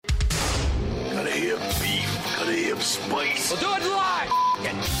spice. We'll do it live.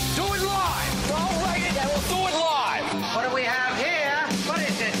 Do it live. I'll write it and we'll do it live. What do we have here? What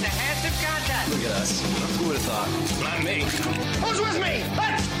is this, the handsome contest? Look at us. Who would have thought? Not me. Who's with me?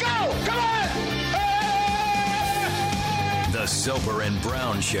 Let's go! Come on! The Soper and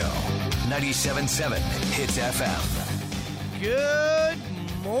Brown Show. 97.7 Hits FM. Good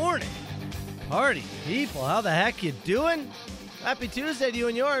morning, party people. How the heck you doing? Happy Tuesday to you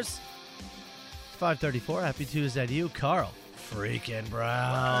and yours. It's 5:34. Happy Tuesday to you, Carl freaking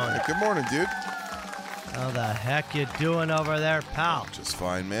Brown. Good morning, dude. How the heck you doing over there, pal? Just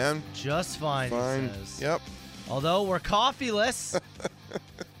fine, man. Just fine, Fine. he says. Yep. Although we're coffeeless.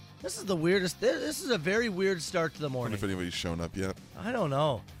 This is the weirdest. This is a very weird start to the I wonder morning. if anybody's shown up yet. I don't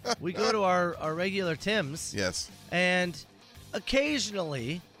know. We go to our regular Tim's. Yes. And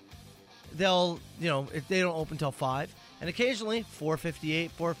occasionally, they'll, if they don't open till 5, and occasionally 4:58,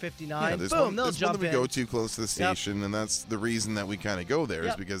 4:59, there's boom, they'll there's jump one that we in. go to close to the station, and that's the reason that we kind of go there is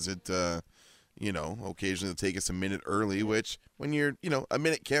Yep. because it, occasionally it'll take us a minute early, which when you're, a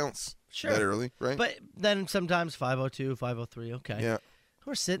minute counts. Sure. That early, right? But then sometimes 5:02, 5:03, okay. yeah.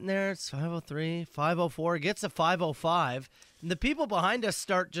 We're sitting there, it's 5:03, 5:04, it gets to 5:05, and the people behind us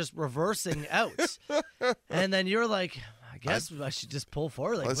start just reversing out. And then you're like, I guess I should just pull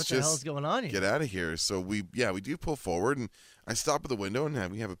forward. Like, what Let's the hell just is going on here? Get out of here. So we do pull forward, and I stop at the window,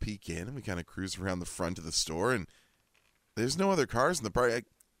 and we have a peek in, and we kind of cruise around the front of the store, and there's no other cars in the park.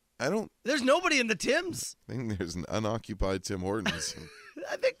 I don't There's nobody in the Tim's. think there's an unoccupied Tim Hortons.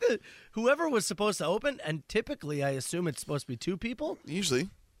 I think that whoever was supposed to open, and typically I assume it's supposed to be two people, Usually.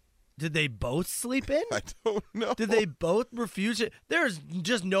 did they both sleep in? I don't know. Did they both refuse it? There's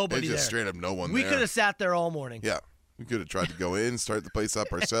just nobody There's just there. straight up no one We there. could have sat there all morning. Yeah. We could have tried to go in, start the place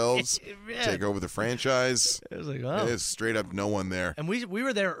up ourselves, Yeah. take over the franchise. It was like, oh. There's straight up no one there. And we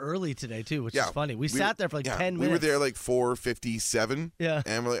were there early today, too, which Yeah, is funny. We sat there for like 10 minutes. We were there like 4:57. Yeah.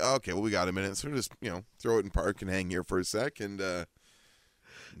 And we're like, oh, okay, well, we got a minute. So we're just, throw it in park and hang here for a sec. And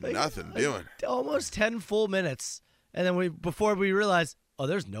nothing doing. Almost 10 full minutes. And then before we realized,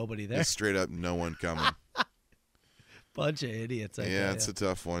 there's nobody there. Just straight up no one coming. Bunch of idiots. I Yeah, tell it's ya. a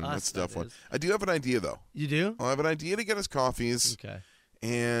tough one. Us, That's a tough that one. is. I do have an idea, though. You do? I have an idea to get us coffees. Okay.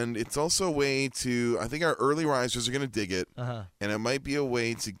 And it's also a way to, I think our early risers are going to dig it. Uh-huh. And it might be a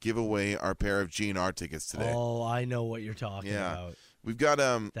way to give away our pair of GNR tickets today. Oh, I know what you're talking Yeah. about. We've got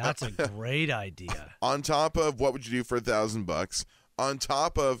That's a great idea. on top of what would you do for $1,000, on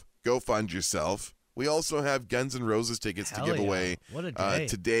top of go fund yourself, we also have Guns N' Roses tickets Hell to give yeah. away. What a day.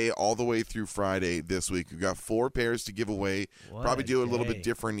 Today all the way through Friday this week. We've got 4 pairs to give away. What Probably a do it a little day. bit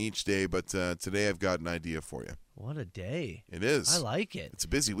different each day, but today I've got an idea for you. What a day. It is. I like it. It's a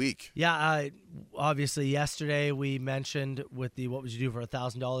busy week. Yeah, obviously yesterday we mentioned with the what would you do for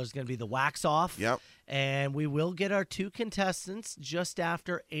 $1,000 is going to be the wax off. Yep. And we will get our 2 contestants just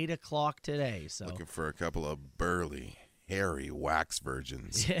after 8 o'clock today. So Looking for a couple of burly, hairy wax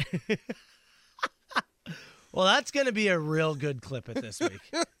virgins. Well, that's going to be a real good clip at this week.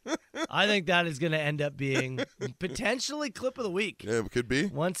 I think that is going to end up being potentially clip of the week. Yeah, it could be.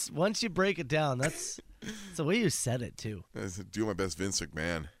 Once you break it down, that's the way you said it too. I do my best Vince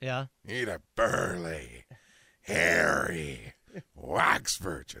McMahon. Yeah. Need a burly, hairy, wax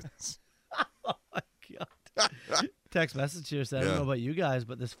virgins. Oh my God. Text message here said, I don't Yeah. know about you guys,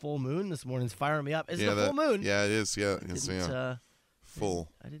 but this full moon this morning's firing me up. Is it a that- full moon? Yeah, it is. Yeah, I it's didn't,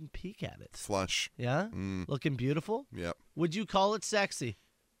 full I didn't peek at it. flush. Yeah? Looking beautiful? Yep. Would you call it sexy?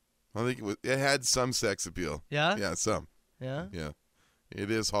 I think it had some sex appeal. Yeah? Yeah, some. Yeah? Yeah.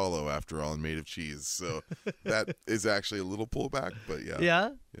 It is hollow after all and made of cheese, so that is actually a little pullback, but yeah. Yeah?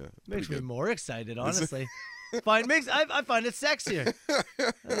 Yeah. Makes pretty me good. more excited, honestly. I find it sexier. I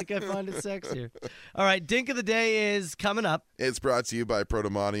think I find it sexier. All right, Dink of the Day is coming up. It's brought to you by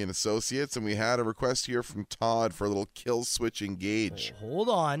Protomani and Associates, and we had a request here from Todd for a little kill switch engage. Hold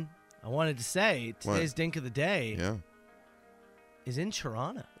on. I wanted to say today's What? Dink of the Day Yeah. is in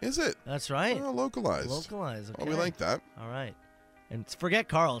Toronto. Is it? That's right. Oh, localized. Localized. Okay. Oh, we like that. All right. And forget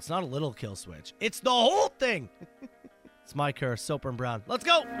Carl. It's not a little kill switch. It's the whole thing. It's my curse. Soper and Brown. Let's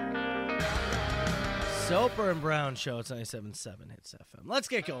go. Soper and Brown Show. It's 97.7 Hits FM. Let's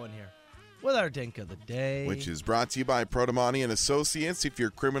get going here with our Dink of the Day. Which is brought to you by Protomani and Associates. If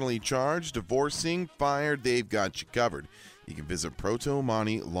you're criminally charged, divorcing, fired, they've got you covered. You can visit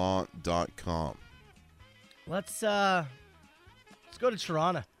protomanilaw.com. Let's go to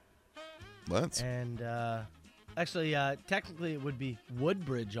Toronto. Let's. And actually, technically, it would be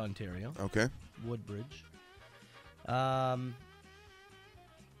Woodbridge, Ontario. Okay. Woodbridge.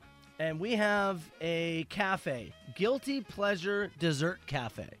 And we have a cafe, Guilty Pleasure Dessert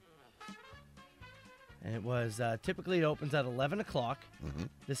Cafe. And it was typically it opens at 11 o'clock. Mm-hmm.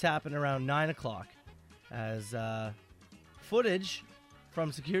 This happened around 9 o'clock as footage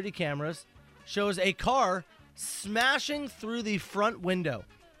from security cameras shows a car smashing through the front window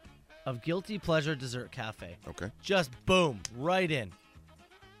of Guilty Pleasure Dessert Cafe. Okay. Just boom, right in.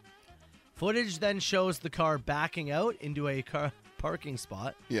 Footage then shows the car backing out into a car parking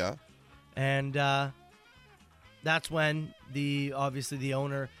spot. Yeah. And that's when obviously the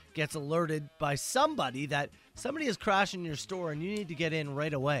owner gets alerted by somebody that somebody is crashing your store and you need to get in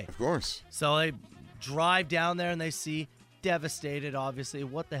right away. Of course. So they drive down there and they see, devastated, obviously,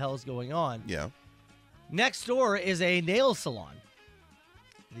 what the hell is going on. Yeah. Next door is a nail salon.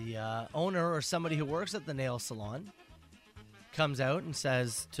 The owner or somebody who works at the nail salon comes out and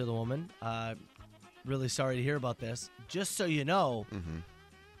says to the woman, really sorry to hear about this. Just so you know,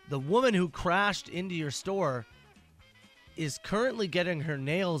 the woman who crashed into your store is currently getting her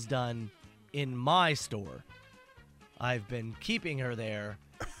nails done in my store. I've been keeping her there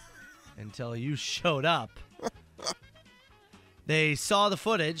until you showed up. They saw the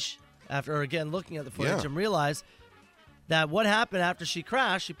footage after, again, looking at the footage and realized that what happened after she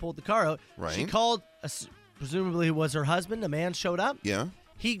crashed, she pulled the car out. Right. She called, presumably it was her husband. A man showed up. Yeah.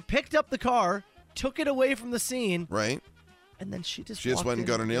 He picked up the car, took it away from the scene. Right. And then she just went and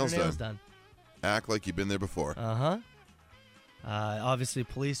got her nails done. done. Act like you've been there before. Uh-huh. Obviously,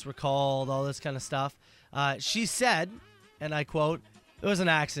 police were called, all this kind of stuff. She said, and I quote, "It was an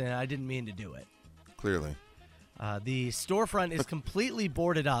accident. I didn't mean to do it." Clearly. The storefront is completely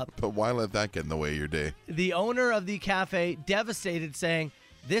boarded up. But why let that get in the way of your day? The owner of the cafe, devastated, saying,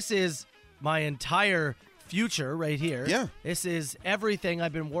 "This is my entire future right here. Yeah. This is everything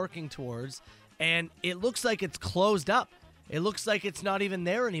I've been working towards. And it looks like it's closed up. It looks like it's not even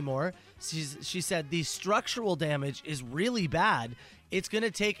there anymore." She said the structural damage is really bad. It's going to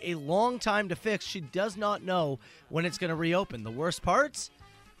take a long time to fix. She does not know when it's going to reopen. The worst parts,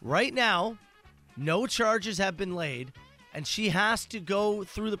 right now, no charges have been laid, and she has to go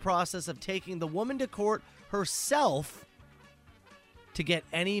through the process of taking the woman to court herself to get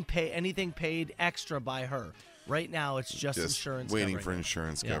anything paid extra by her. Right now, it's just insurance waiting covering for it.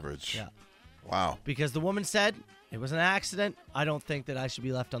 insurance coverage. Yeah. Wow. Because the woman said, "It was an accident. I don't think that I should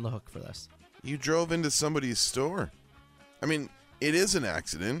be left on the hook for this." You drove into somebody's store. I mean, it is an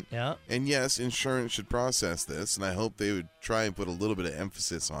accident. Yeah. And yes, insurance should process this, and I hope they would try and put a little bit of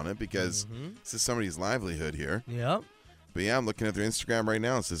emphasis on it because this is somebody's livelihood here. Yep. But yeah, I'm looking at their Instagram right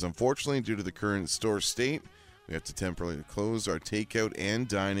now. It says, "Unfortunately, due to the current store state, we have to temporarily close our takeout and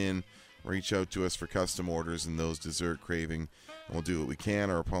dine-in. Reach out to us for custom orders and those dessert craving, and we'll do what we can.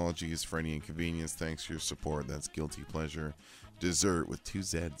 Our apologies for any inconvenience. Thanks for your support." That's Guilty Pleasure Dessert with 2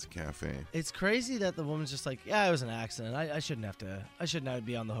 Z's Cafe. It's crazy that the woman's just like, "Yeah, it was an accident. I shouldn't have to. I shouldn't have to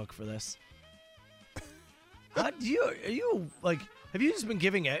be on the hook for this." Have you just been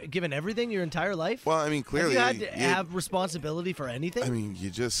given everything your entire life? Well, I mean, clearly, have you had to have responsibility for anything? I mean, you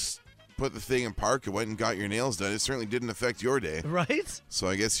just put the thing in park and went and got your nails done. It certainly didn't affect your day. Right? So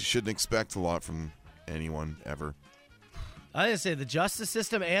I guess you shouldn't expect a lot from anyone ever. I didn't say the justice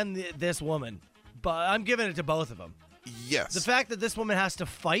system and this woman, but I'm giving it to both of them. Yes. The fact that this woman has to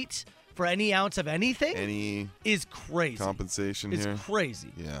fight for any ounce of anything Any is crazy. compensation It's here?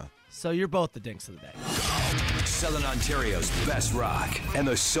 crazy. Yeah. So you're both the dinks of the day. Southern Ontario's best rock and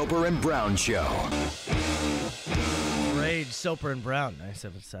the Soper and Brown Show. Rage, Soper and Brown,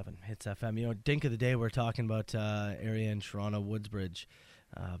 977 Hits FM. You know, dink of the day, we're talking about area in Toronto, Woodsbridge,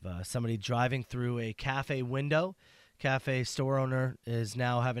 of somebody driving through a cafe window. Cafe store owner is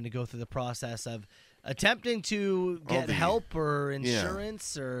now having to go through the process of attempting to get help or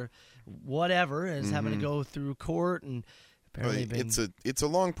insurance or whatever, is having to go through court and apparently it's a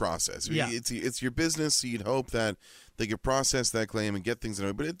long process. Yeah. It's your business, so you'd hope that they could process that claim and get things in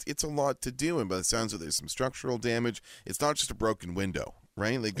order. But it's a lot to do, and by the sounds of it, there's some structural damage. It's not just a broken window,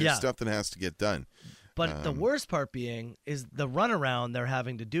 right? Like there's stuff that has to get done. But the worst part being is the runaround they're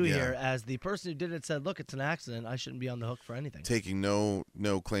having to do here, as the person who did it said, "Look, it's an accident. I shouldn't be on the hook for anything." Taking no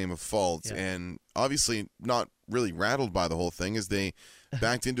claim of fault, and obviously not really rattled by the whole thing as they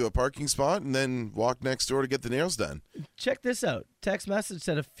backed into a parking spot and then walked next door to get the nails done. Check this out. Text message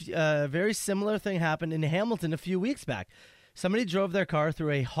said a very similar thing happened in Hamilton a few weeks back. Somebody drove their car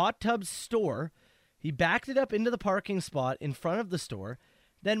through a hot tub store. He backed it up into the parking spot in front of the store,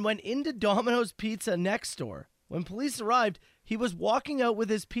 then went into Domino's Pizza next door. When police arrived, he was walking out with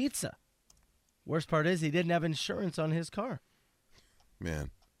his pizza. Worst part is he didn't have insurance on his car.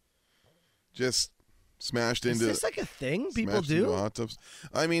 Man. Just smashed into... Is this like a thing people do? Hot tubs.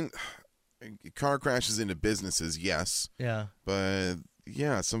 I mean, car crashes into businesses, yes. Yeah. But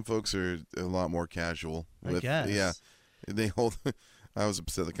Yeah, some folks are a lot more casual. I guess. Yeah, they hold. I was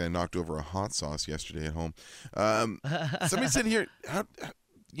upset that I knocked over a hot sauce yesterday at home. Somebody said here,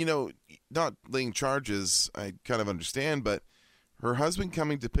 not laying charges, I kind of understand, but her husband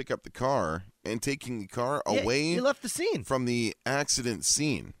coming to pick up the car and taking the car away he left the scene. from the accident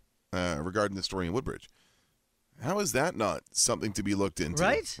scene regarding the story in Woodbridge. How is that not something to be looked into?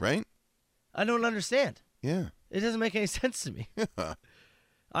 Right? Right? I don't understand. Yeah. It doesn't make any sense to me.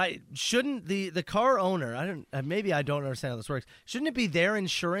 I shouldn't the car owner. Maybe I don't understand how this works. Shouldn't it be their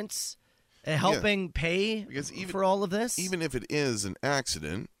insurance helping pay Because for all of this? Even if it is an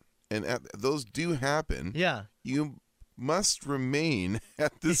accident, and those do happen, yeah, you must remain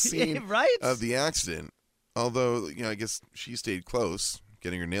at the scene right? of the accident. Although, I guess she stayed close,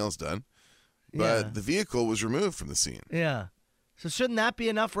 getting her nails done, but the vehicle was removed from the scene. Yeah. So shouldn't that be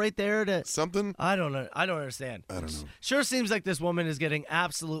enough right there to Something? I don't know. I don't understand. I don't know. Sure seems like this woman is getting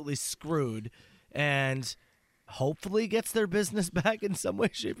absolutely screwed and hopefully gets their business back in some way,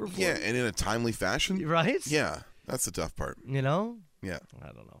 shape, or form. Yeah, and in a timely fashion. Right? Yeah, that's the tough part. You know? Yeah. I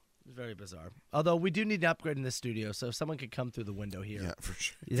don't know. It's very bizarre. Although we do need an upgrade in this studio, so if someone could come through the window here. Yeah, for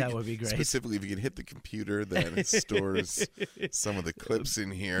sure. That would be great. Specifically, if you could hit the computer that stores some of the clips in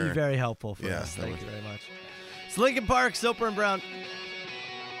here. Be very helpful for us. that Thank would- you very much. It's Lincoln Park, Soper and Brown.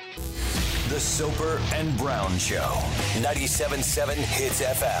 The Soper and Brown Show. 97.7 Hits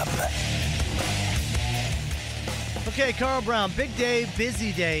FM. Okay, Carl Brown, big day,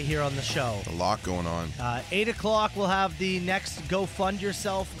 busy day here on the show. A lot going on. 8 o'clock, we'll have the next Go Fund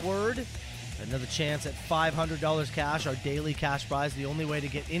Yourself word. Another chance at $500 cash, our daily cash prize. The only way to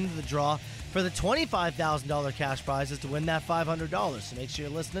get into the draw for the $25,000 cash prize is to win that $500. So make sure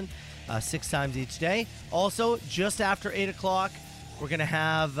you're listening 6 times each day. Also, just after 8 o'clock, we're going to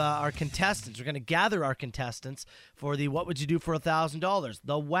have our contestants. We're going to gather our contestants for the What Would You Do for $1,000?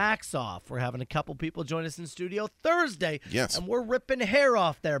 The Wax Off. We're having a couple people join us in studio Thursday. Yes. And we're ripping hair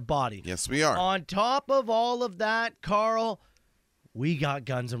off their body. Yes, we are. On top of all of that, Carl, we got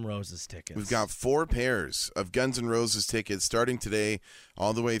Guns N' Roses tickets. We've got 4 pairs of Guns N' Roses tickets starting today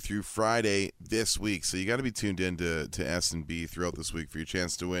all the way through Friday this week. So you got to be tuned in to S&B throughout this week for your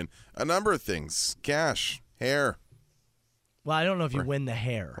chance to win a number of things. Cash, hair. Well, I don't know if you win the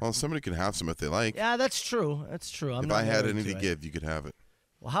hair. Well, somebody can have some if they like. Yeah, that's true. That's true. If I had any to give, you could have it.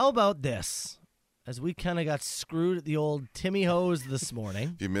 Well, how about this? As we kind of got screwed at the old Timmy Hose this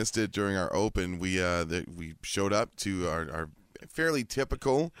morning. If you missed it during our open, we showed up to our fairly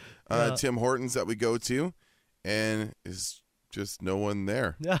typical Tim Hortons that we go to, and is just no one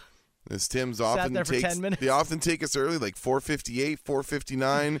there. Yeah. As Tim's Sat there for 10 minutes. They often take us early, like 4:58,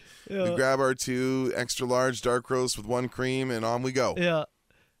 4:59. Yeah. We grab our 2 extra large dark roasts with 1 cream, and on we go. Yeah.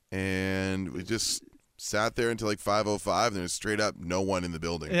 And we just sat there until like 5:05, and there's straight up no one in the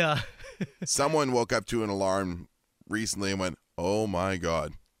building. Yeah. Someone woke up to an alarm recently and went, "Oh my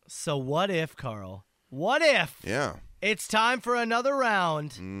God!" So what if, Carl? What if Yeah. it's time for another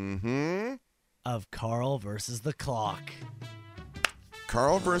round Mm-hmm. of Carl versus the clock?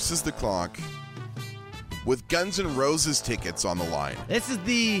 Carl versus the clock with Guns N' Roses tickets on the line. This is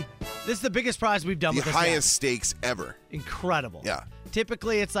the biggest prize we've done The with this highest stakes ever. Incredible. Yeah.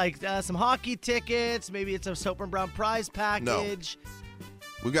 Typically, it's like some hockey tickets. Maybe it's a Soper and Brown prize package.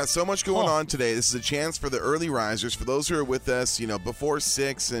 We've got so much going on today. This is a chance for the early risers, for those who are with us, before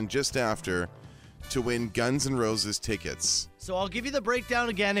 6 and just after, to win Guns N' Roses tickets. So I'll give you the breakdown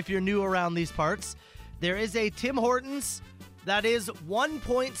again if you're new around these parts. There is a Tim Hortons that is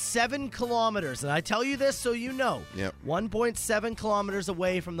 1.7 kilometers. And I tell you this so you know. Yep. 1.7 kilometers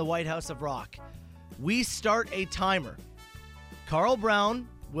away from the White House of Rock. We start a timer. Carl Brown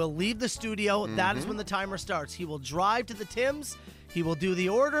will leave the studio. That is when the timer starts. He will drive to the Tim's. He will do the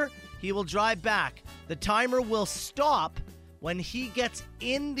order. He will drive back. The timer will stop when he gets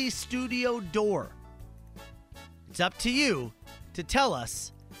in the studio door. It's up to you to tell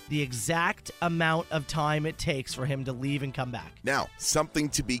us the exact amount of time it takes for him to leave and come back. Now, something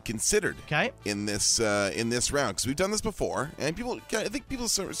to be considered in this round, because we've done this before, and I think people are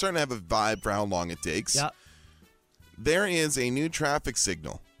starting to have a vibe for how long it takes. Yeah. There is a new traffic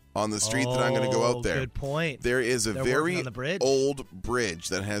signal on the street that I'm going to go out there. Good point. There is a They're very working on the bridge. old bridge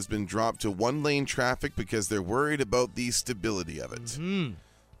that has been dropped to 1-lane traffic because they're worried about the stability of it. Mm-hmm.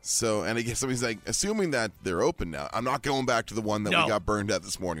 So, and I guess somebody's like, assuming that they're open now, I'm not going back to the one that we got burned at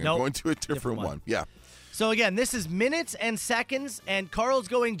this morning. Nope. I'm going to a different one. Yeah. So again, this is minutes and seconds, and Carl's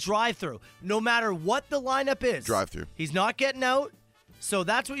going drive-through. No matter what the lineup is. Drive-through. He's not getting out. So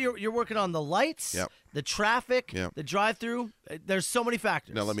that's what you're working on, the lights, the traffic, the drive-through. There's so many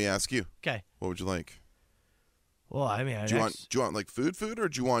factors. Now let me ask you. Okay. What would you like? Well, I mean, Do you want like food, or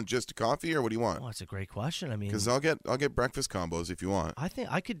do you want just a coffee, or what do you want? Oh, that's a great question. I mean, Because I'll get breakfast combos if you want. I think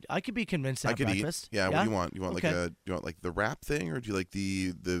I could be convinced to I have could breakfast. eat. Yeah, what do you want? You want Okay. you want like the wrap thing, or do you like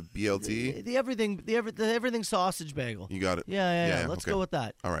the BLT? The everything sausage bagel. You got it. Yeah. Let's okay. go with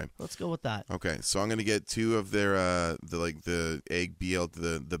that. All right. Let's go with that. Okay, so I'm gonna get 2 of their the egg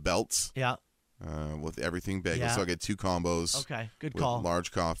BLT, the belts. Yeah. With everything bagel. Yeah. So I'll get 2 combos. Okay. Good with call.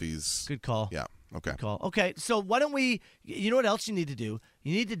 large coffees. Good call. Yeah. Okay. Good call. Okay. So why don't we? You know what else you need to do?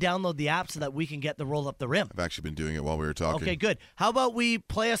 You need to download the app so that we can get the roll up the rim. I've actually been doing it while we were talking. Okay. Good. How about we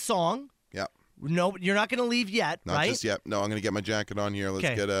play a song? Yeah. No, you're not going to leave yet, Not right? just yet. No, I'm gonna get my jacket on here. Let's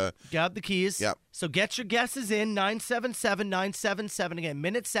Okay. get a. Grab the keys. Yep. So get your guesses in 977-977. Again,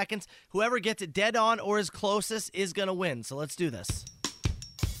 minutes, seconds. Whoever gets it dead on or is closest is going to win. So let's do this.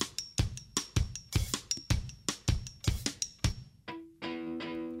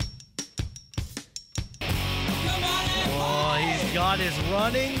 Oh, he's got his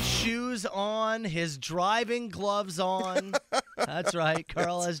running shoes on, his driving gloves on. That's right.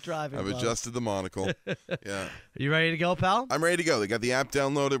 Carl has driving I've gloves. adjusted the monocle. Yeah. Are you ready to go, pal? I'm ready to go. They got the app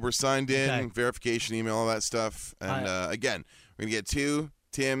downloaded. We're signed in. Okay. Verification email, all that stuff. And again, we're gonna get 2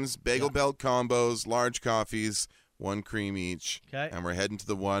 Tim's Bagel Belt combos, large coffees, 1 cream each. Okay. And we're heading to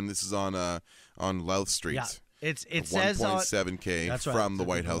the one. This is on Louth Street. Yeah. It says on 1.7K That's right. from the It's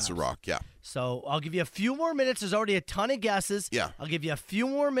White on House of Google Rock. Yeah. So I'll give you a few more minutes. There's already a ton of guesses. Yeah. I'll give you a few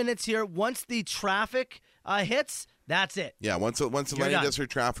more minutes here. Once the traffic hits, that's it. Yeah. Once You're Eleni done. does her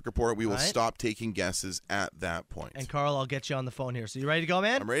traffic report, we will All right. stop taking guesses at that point. And Carl, I'll get you on the phone here. So you ready to go,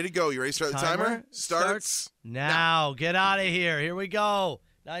 man? I'm ready to go. You ready to start the timer? Starts now. Get out of here. Here we go.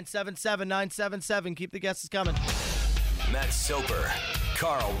 977-977. Keep the guesses coming. Matt Soper,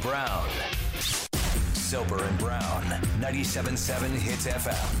 Carl Brown. Soper and Brown, 97.7 Hits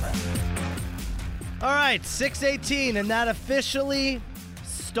FM. All right, 6:18, and that officially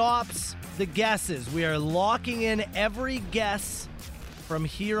stops the guesses. We are locking in every guess from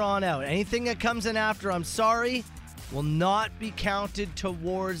here on out. Anything that comes in after, I'm sorry, will not be counted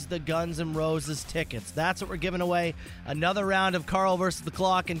towards the Guns N' Roses tickets. That's what we're giving away. Another round of Carl versus the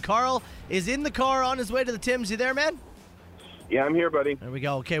clock, and Carl is in the car on his way to the Tims. You there, man? Yeah, I'm here, buddy. There we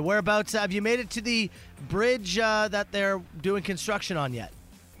go. Okay, whereabouts? Have you made it to the bridge that they're doing construction on yet?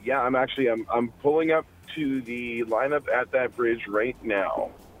 Yeah, I'm pulling up to the lineup at that bridge right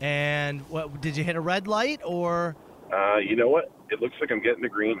now. And what did you hit a red light or? You know what? It looks like I'm getting the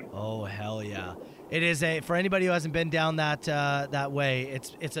green. Oh hell yeah! It is for anybody who hasn't been down that way.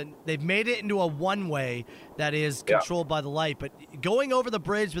 They've made it into a one-way that is controlled by the light. But going over the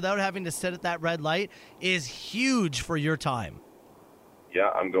bridge without having to sit at that red light is huge for your time. Yeah,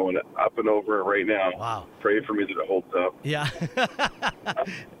 I'm going up and over it right now. Wow. Pray for me that it holds up. Yeah.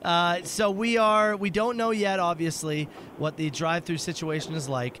 So we don't know yet, obviously, what the drive-through situation is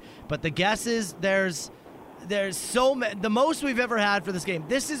like. But the guess is there's so many, the most we've ever had for this game.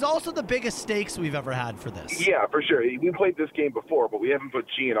 This is also the biggest stakes we've ever had for this. Yeah, for sure. We played this game before, but we haven't put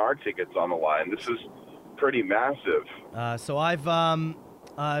GNR tickets on the line. This is pretty massive. So I've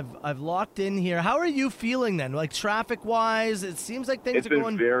locked in here. How are you feeling then? Like traffic-wise, it seems like things It's are been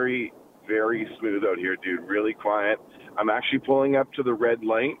going very, very smooth out here, dude. Really quiet. I'm actually pulling up to the red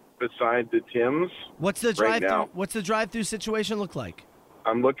light beside the Tims. What's the right drive-through? now. What's the drive-through situation look like?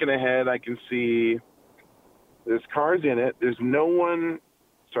 I'm looking ahead. I can see there's cars in it. There's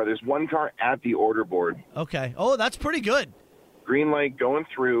there's one car at the order board. Okay. Oh, that's pretty good. Green light going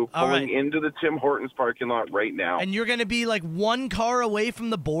through, All pulling right. into the Tim Hortons parking lot right now. And you're going to be like one car away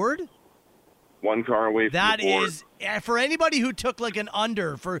from the board? One car away from That the board. is, for anybody who took like an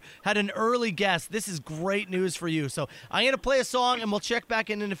had an early guess, this is great news for you. So I'm going to play a song and we'll check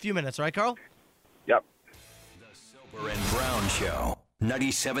back in a few minutes. All right, Carl? Yep. Soper and Brown Show,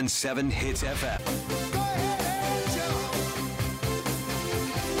 97.7 Hits FM.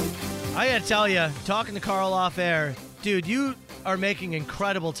 I got to tell you, talking to Carl off air, dude, you are making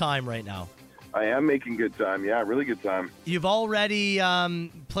incredible time right now. I am making good time. Yeah, really good time. You've already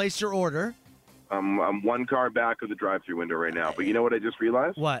placed your order. I'm one car back of the drive-thru window right now. But you know what I just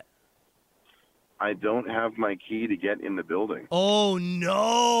realized? What? I don't have my key to get in the building. Oh,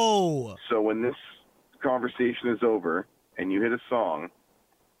 no. So when this conversation is over and you hit a song,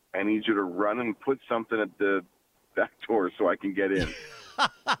 I need you to run and put something at the back door so I can get in.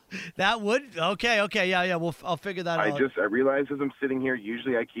 That would? Okay. Yeah. I'll figure that out. I realize as I'm sitting here,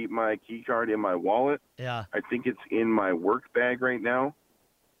 usually I keep my key card in my wallet. Yeah. I think it's in my work bag right now,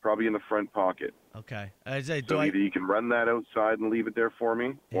 probably in the front pocket. Okay. So either you can run that outside and leave it there for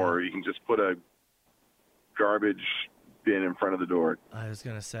me, or you can just put a garbage been in front of the door. I was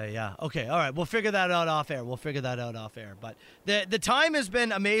going to say, yeah. Okay, all right. We'll figure that out off air. But the time has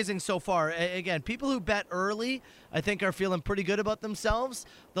been amazing so far. Again, people who bet early, I think, are feeling pretty good about themselves.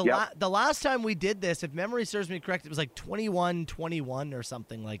 The last time we did this, if memory serves me correct, it was like 21-21 or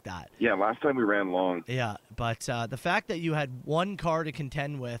something like that. Yeah, last time we ran long. Yeah, but the fact that you had one car to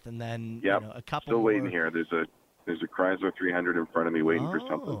contend with and then a couple Still more. waiting here. There's a Chrysler 300 in front of me waiting for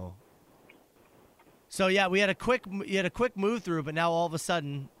something. So yeah, you had a quick move through, but now all of a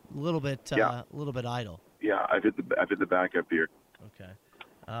sudden, a little bit idle. Yeah, I've hit the backup here. Okay.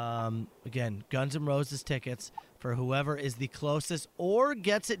 Again, Guns N' Roses tickets for whoever is the closest or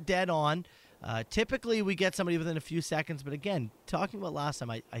gets it dead on. Typically, we get somebody within a few seconds, but again, talking about last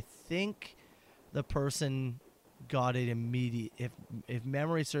time, I think the person got it immediate. If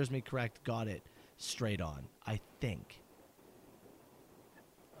memory serves me correct, got it straight on. I think.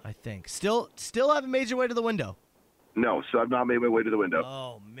 Still haven't made your way to the window. No, so I've not made my way to the window.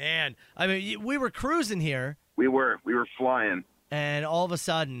 Oh man! I mean, we were cruising here. We were flying, and all of a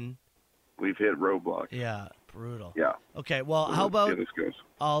sudden, we've hit roadblock. Yeah, brutal. Yeah. Okay. Well, how about this goes.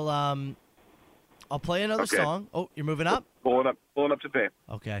 I'll play another song. Oh, you're moving up. Pulling up to pay.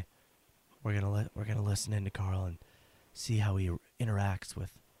 Okay. We're gonna listen into Carl and see how he interacts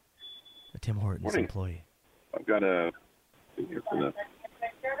with a Tim Hortons employee. I've got a.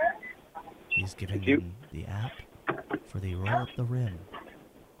 He's giving him the app for the roll up the rim.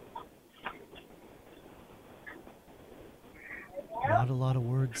 Not a lot of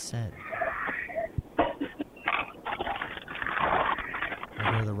words said.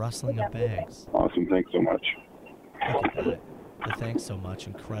 I hear the rustling of bags. Awesome, thanks so much. Look at that. The thanks so much,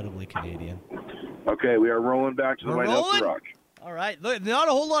 incredibly Canadian. Okay, we are rolling back to the White House Rock. All right, look, not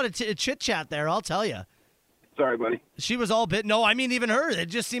a whole lot of chit-chat there, I'll tell you. Sorry, buddy. She was all No, I mean even her. It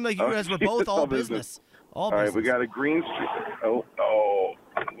just seemed like you guys were both all business. All right, business. we got a green streak. Oh,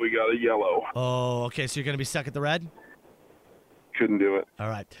 we got a yellow. Oh, okay. So you're gonna be stuck at the red. Couldn't do it. All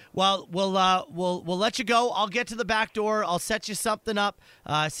right. Well, we'll let you go. I'll get to the back door. I'll set you something up.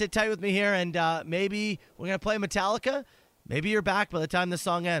 Sit tight with me here, and maybe we're gonna play Metallica. Maybe you're back by the time this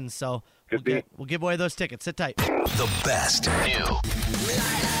song ends. So we'll give away those tickets. Sit tight. The best new.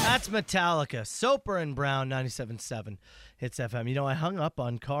 That's Metallica. Soper and Brown, 97.7 Hits FM. You know, I hung up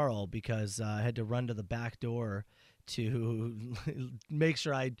on Carl because I had to run to the back door to make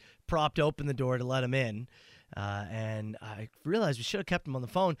sure I propped open the door to let him in. And I realized we should have kept him on the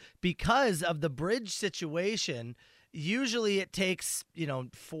phone because of the bridge situation. Usually it takes,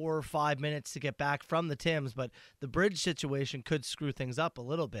 4 or 5 minutes to get back from the Tims, but the bridge situation could screw things up a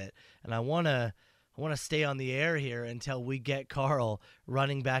little bit. And I want to stay on the air here until we get Carl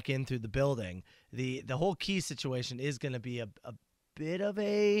running back in through the building. The whole key situation is going to be a bit of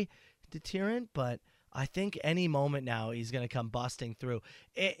a deterrent, but I think any moment now he's going to come busting through.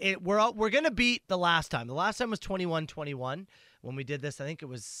 We're going to beat the last time. The last time was 21-21 when we did this. I think it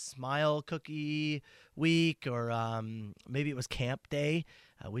was Smile Cookie Week or maybe it was Camp Day.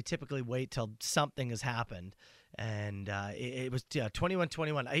 We typically wait till something has happened. And it was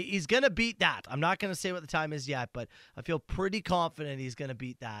 21-21. He's going to beat that. I'm not going to say what the time is yet, but I feel pretty confident he's going to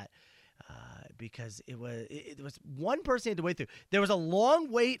beat that because it was one person he had to wait through. There was a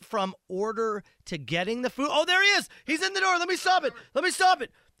long wait from order to getting the food. Oh, there he is. He's in the door. Let me stop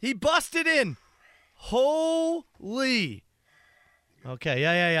it. He busted in. Holy. Okay,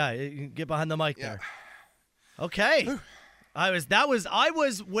 yeah. Get behind the mic there. Okay. I was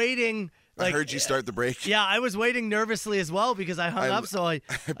waiting. I heard you start the break. Yeah, I was waiting nervously as well because I hung up. So I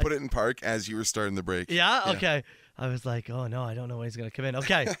put it in park as you were starting the break. Yeah? Okay. I was like, oh no, I don't know when he's going to come in.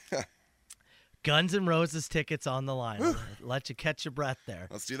 Okay. Guns N' Roses tickets on the line. I'll let you catch your breath there.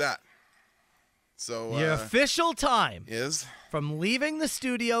 Let's do that. So your official time is from leaving the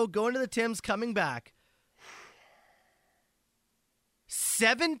studio, going to the Tims, coming back.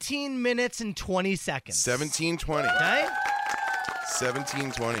 17 minutes and 20 seconds. 17:20. Okay?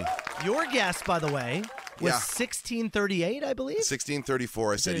 17:20. Your guess, by the way, was 16:38, I believe?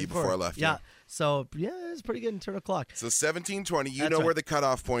 16:34, I said to you before I left. Yeah. So, it's pretty good in turn of clock. So 17:20, you know where the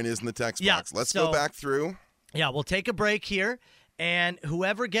cutoff point is in the text box. Let's go back through. Yeah, we'll take a break here, and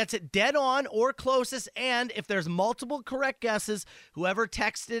whoever gets it dead on or closest, and if there's multiple correct guesses, whoever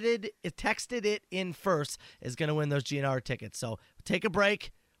texted it in first is going to win those GNR tickets. So take a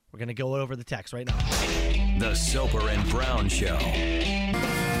break. We're going to go over the text right now. The Soper and Brown Show.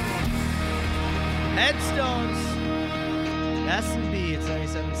 Headstones. S&B, it's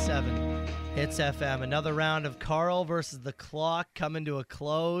 97.7. Hits FM. Another round of Carl versus the clock coming to a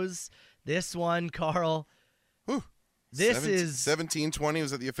close. This one, Carl, This is 17:20.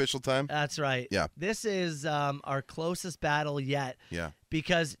 Was that the official time? That's right. Yeah. This is our closest battle yet. Yeah.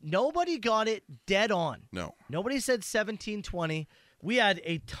 Because nobody got it dead on. No. Nobody said 17:20. We had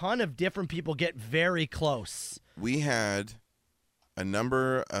a ton of different people get very close. We had a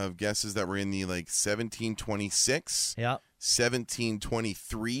number of guesses that were in the 17:26. Yeah.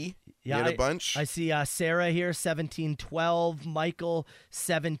 17:23. Yeah, you had a bunch. I see Sarah here, 17:12. Michael,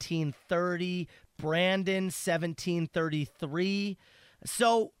 17:30. Brandon, 17:33.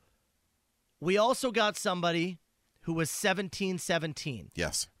 So we also got somebody who was 17:17.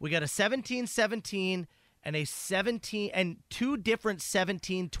 Yes. We got a 17:17 and a 17 and two different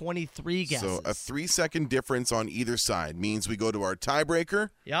 17:23 guesses. So a 3-second difference on either side means we go to our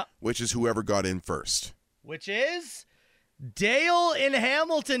tiebreaker, Yep. which is whoever got in first. Which is Dale in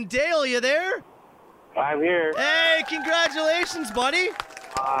Hamilton. Dale, you there? I'm here. Hey, congratulations, buddy.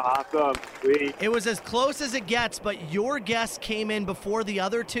 Awesome. Sweet. It was as close as it gets, but your guess came in before the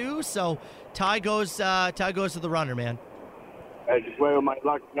other two, so tie goes to the runner, man. I just went with my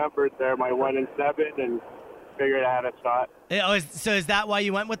lucky numbers there, my 1 and 7, and figured I had a shot. So is that why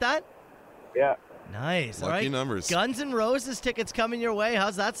you went with that? Yeah. Nice. All Lucky right. numbers. Guns N' Roses tickets coming your way.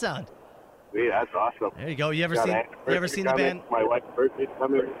 How's that sound? Sweet. That's awesome. There you go. You ever Got seen an the anniversary band? coming. My wife's birthday's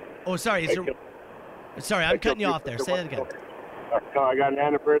coming. Oh, sorry. Sorry, I'm cutting you off there. Say that again. No, I got an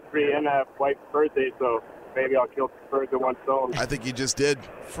anniversary and a wife's birthday, so maybe I'll kill 2 birds with one stone. I think you just did.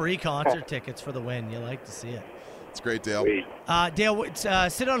 Free concert tickets for the win. You like to see it. It's great, Dale. Sweet. Dale,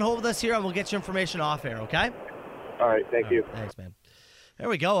 sit on hold with us here, and we'll get your information off air, okay? All right. Thank you. Thanks, man. There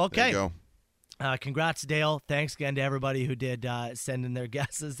we go. Okay. There you go. Congrats, Dale. Thanks again to everybody who did send in their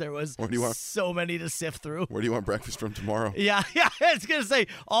guesses. There was so many to sift through. Where do you want breakfast from tomorrow? Yeah. I was going to say,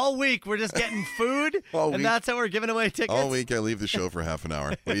 all week we're just getting food, and that's how we're giving away tickets. All week I leave the show for half an hour.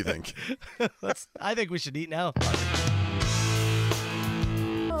 What do you think? I think we should eat now.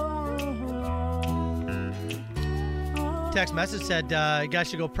 Text message said, guys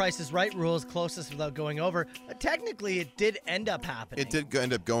should go Price is Right rules closest without going over. Technically, it did end up happening. It did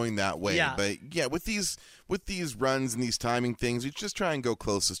end up going that way. Yeah. But yeah, with these runs and these timing things, we just try and go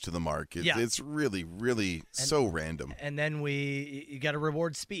closest to the mark. It's really, really so random. And then you got to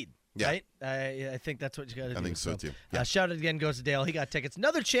reward speed. Yeah. Right? I think that's what you got to do. I think so too. Yeah. Shout out again goes to Dale. He got tickets.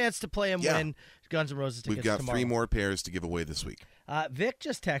 Another chance to play and win Guns N' Roses tickets We've got tomorrow. 3 more pairs to give away this week. Vic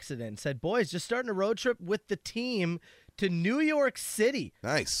just texted in, said, boys, just starting a road trip with the team to New York City.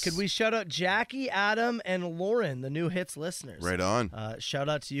 Nice. Could we shout out Jackie, Adam, and Lauren, the new hits listeners? Right on. Shout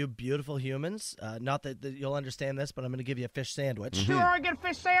out to you, beautiful humans. Not that you'll understand this, but I'm going to give you a fish sandwich. Mm-hmm. Sure, I get a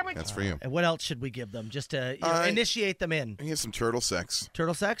fish sandwich. That's for you. And what else should we give them just to initiate them in? I get some turtle sex.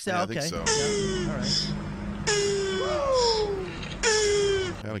 Turtle sex? Yeah, okay. I think so. Yeah. All right.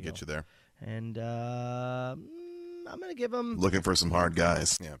 That'll get you there. And I'm going to give them... Looking for some hard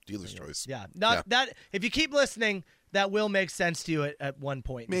guys. Yeah, dealer's choice. Yeah. That. If you keep listening, that will make sense to you at one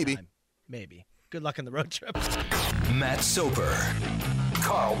point in Maybe. time. Maybe. Good luck on the road trip. Matt Soper,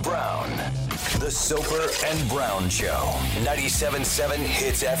 Carl Brown, The Soper and Brown Show. 97.7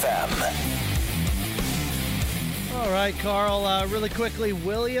 Hits FM. All right, Carl, really quickly,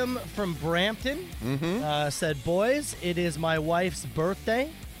 William from Brampton said, boys, it is my wife's birthday,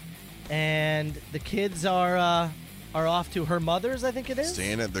 and the kids are off to her mother's, I think it is.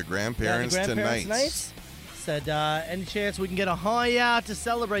 Staying at their Yeah, grandparents, the grandparents tonight. Said, any chance we can get a yeah to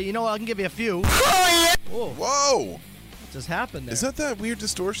celebrate? You know what? I can give you a few. Whoa. Whoa! What just happened there? Is that weird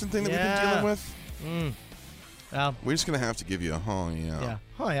distortion thing that we've been dealing with? Well, We're just going to have to give you a yeah. yeah.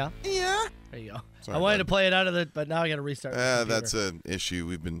 Oh, yeah. Yeah. There you go. Sorry, I wanted bud. to play it out of the, but now I got to restart. the computer. That's an issue.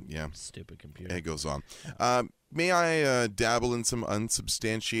 We've been, Stupid computer. it goes on. May I dabble in some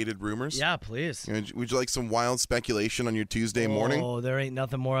unsubstantiated rumors? Yeah, please. Would you like some wild speculation on your Tuesday morning? Oh, there ain't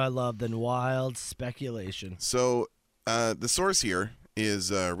nothing more I love than wild speculation. So, the source here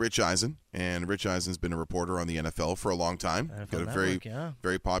is Rich Eisen, and Rich Eisen's been a reporter on the NFL for a long time. NFL Got a Network,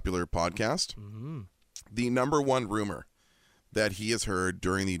 very popular podcast. Mm-hmm. The number one rumor that he has heard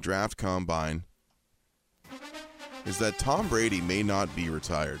during the draft combine is that Tom Brady may not be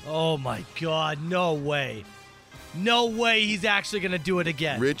retired. Oh, my God. No way. No way he's actually going to do it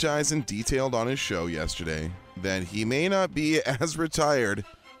again. Rich Eisen detailed on his show yesterday that he may not be as retired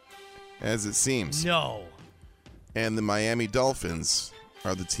as it seems. No. And the Miami Dolphins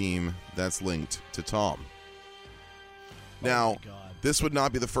are the team that's linked to Tom. Now, this would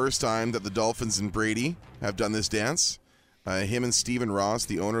not be the first time that the Dolphins and Brady have done this dance. Him and Stephen Ross,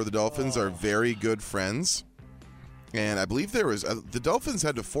 the owner of the Dolphins, are very good friends. And I believe there was the Dolphins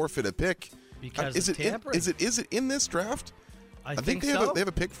had to forfeit a pick. Because is of it tampering. is it in this draft? I think they so. have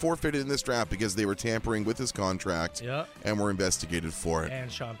a pick forfeited in this draft because they were tampering with his contract and were investigated for it.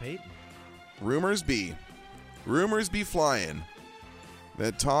 And Sean Payton. Rumors be flying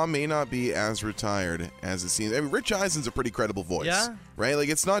that Tom may not be as retired as it seems. I mean, Rich Eisen's a pretty credible voice, right? Like,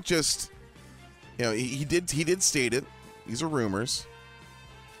 it's not just, he did state it. These are rumors,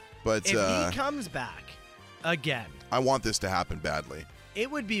 but if he comes back again, I want this to happen badly. It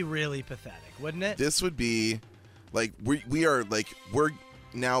would be really pathetic, wouldn't it? This would be like we're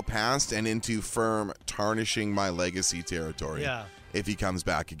now past and into firm tarnishing my legacy territory. Yeah. If he comes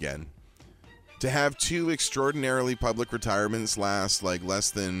back again. To have 2 extraordinarily public retirements last like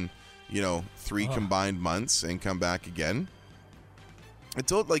less than, 3 combined months and come back again.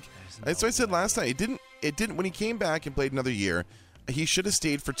 That's what I said last night. It didn't when he came back and played another year, he should have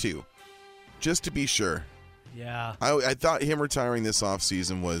stayed for 2. Just to be sure. Yeah. I thought him retiring this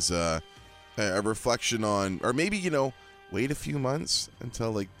offseason was a reflection on, or maybe, wait a few months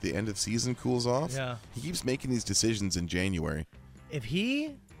until like the end of season cools off. Yeah. He keeps making these decisions in January. If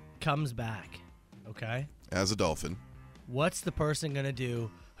he comes back, okay, as a Dolphin, what's the person going to do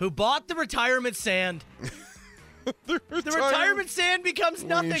who bought the retirement sand? The retirement sand becomes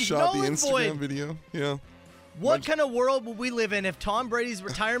nothing. Shot null the and Instagram void. video. Yeah. What kind of world will we live in if Tom Brady's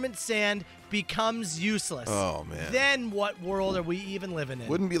retirement sand becomes useless? Oh, man. Then what world are we even living in?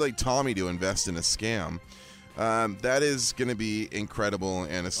 Wouldn't be like Tommy to invest in a scam. That is going to be incredible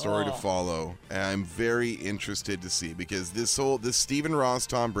and a story to follow. And I'm very interested to see because this Stephen Ross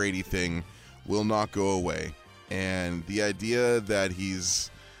Tom Brady thing will not go away. And the idea that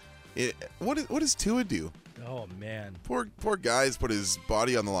what does Tua do? Oh man, poor guy's put his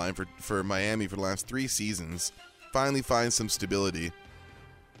body on the line for Miami for the last 3 seasons. Finally finds some stability.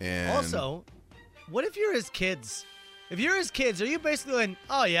 And also, what if you're his kids? If you're his kids, are you basically going,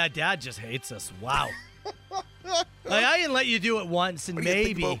 "Oh yeah, Dad just hates us"? Wow. Like, I can let you do it once, and what do you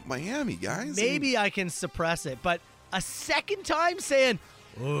maybe think about Miami, guys. Maybe I can suppress it, but a second time saying,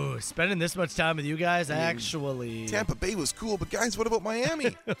 "Oh, spending this much time with you guys, actually." Tampa Bay was cool, but guys, what about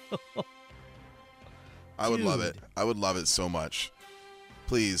Miami? I would love it. I would love it so much.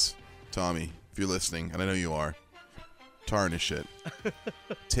 Please, Tommy, if you're listening, and I know you are, tarnish it.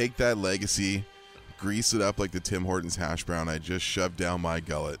 Take that legacy, grease it up like the Tim Hortons hash brown I just shoved down my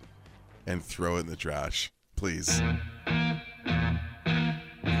gullet, and throw it in the trash. Please.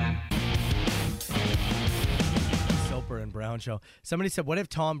 Soper and Brown Show. Somebody said, what if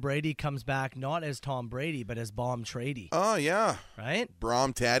Tom Brady comes back not as Tom Brady, but as Bomb Trady? Oh, yeah. Right?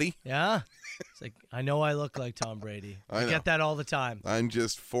 Brom Taddy? Yeah. It's like, I know I look like Tom Brady. I get that all the time. I'm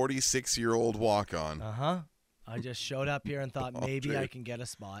just 46-year-old walk-on. Uh-huh. I just showed up here and thought maybe I can get a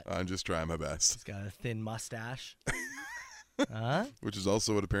spot. I'm just trying my best. He's got a thin mustache. Which is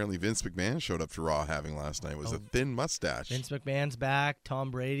also what apparently Vince McMahon showed up to Raw having last night, was a thin mustache. Vince McMahon's back.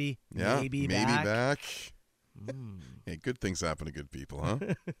 Tom Brady, maybe back. Yeah, good things happen to good people, huh?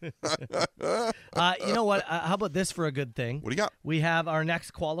 You know what? How about this for a good thing? What do you got? We have our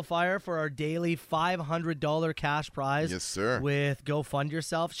next qualifier for our daily $500 cash prize. Yes, sir. With Go Fund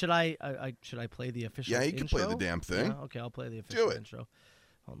Yourself. Should I play the official intro? Yeah, you can play the damn thing. Yeah, okay, I'll play the official intro.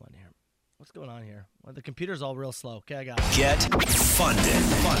 Hold on here. What's going on here? Well, the computer's all real slow. Okay, I got it. Get funded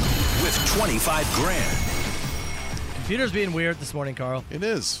with 25 grand. Computer's being weird this morning, Carl. It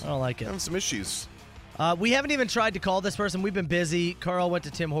is. I don't like it. Having some issues. We haven't even tried to call this person. We've been busy. Carl went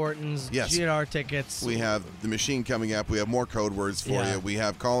to Tim Hortons. Yes. GNR tickets. We have the machine coming up. We have more code words for you. We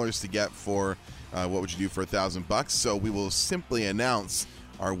have callers to get for what would you do for $1,000. So we will simply announce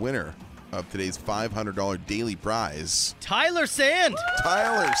our winner of today's $500 daily prize. Tyler Sand.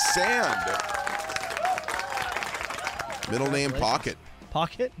 Tyler Sand. Middle name Pocket.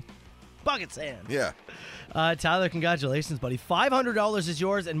 Pocket? Pocket Sand. Yeah. Tyler, congratulations, buddy. $500 is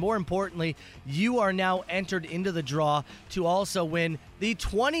yours, and more importantly, you are now entered into the draw to also win the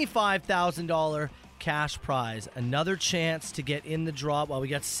 $25,000 cash prize. Another chance to get in the draw. Well, we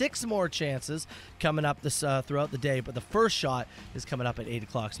got 6 more chances coming up this throughout the day, but the first shot is coming up at 8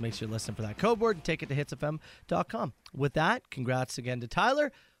 o'clock, so make sure you listen for that code word and take it to hitsfm.com. With that, congrats again to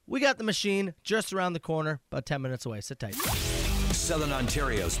Tyler. We got the machine just around the corner, about 10 minutes away. Sit tight. Southern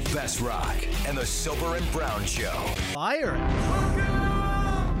Ontario's best rock and the Soper and Brown Show. Fire. Welcome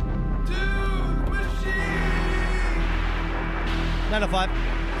to the machine. 905.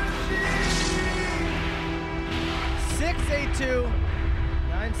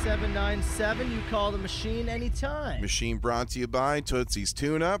 682-9790. 9797. You call the machine anytime. Machine brought to you by Tootsie's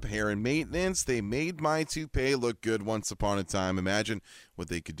Tune-Up, Hair and Maintenance. They made my toupee look good once upon a time. Imagine what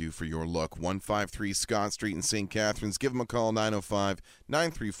they could do for your look. 153 Scott Street in St. Catharines. Give them a call,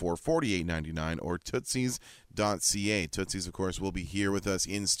 905-934-4899 or tootsies.ca. Tootsies, of course, will be here with us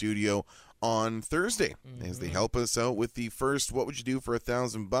in studio on Thursday as they help us out with the first What Would You Do for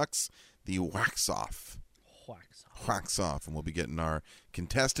 $1,000? The Wax Off. Wax Off. And we'll be getting our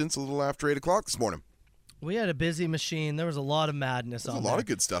contestants a little after 8 o'clock this morning. We had a busy machine. There was a lot of madness on there. There's a lot of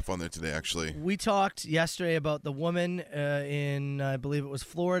good stuff on there today, actually. We talked yesterday about the woman in, I believe it was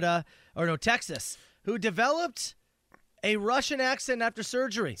Texas, who developed a Russian accent after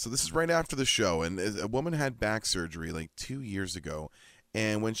surgery. So this is right after the show, and a woman had back surgery like 2 years ago,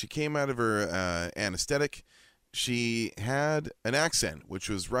 and when she came out of her anesthetic, she had an accent, which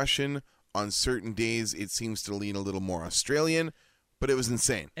was Russian. On certain days, it seems to lean a little more Australian, but it was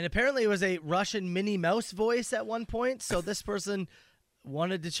insane. And apparently it was a Russian Minnie Mouse voice at one point, so this person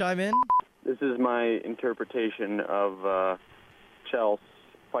wanted to chime in. This is my interpretation of Chelsea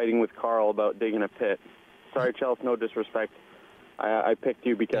fighting with Carl about digging a pit. Sorry, Chelsea, no disrespect. I picked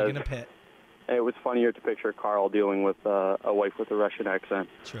you because digging a pit. It was funnier to picture Carl dealing with a wife with a Russian accent.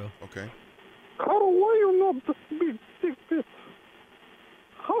 True. Okay. Carl, why you not this big pit?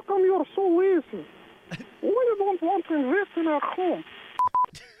 How come you're so lazy? Why you don't want to invest in our home?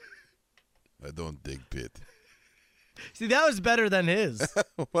 I don't dig pit. See, that was better than his.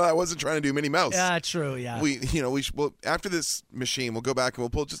 Well, I wasn't trying to do Minnie Mouse. Yeah, true, yeah. Well, after this machine, we'll go back and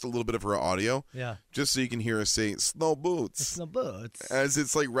we'll pull just a little bit of her audio. Yeah. Just so you can hear us say snow boots. Snow boots. As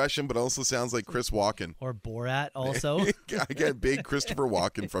it's like Russian, but also sounds like Chris Walken. Or Borat also. I get big Christopher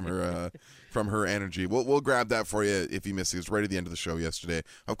Walken from her energy. We'll grab that for you if you missed it. It was right at the end of the show yesterday.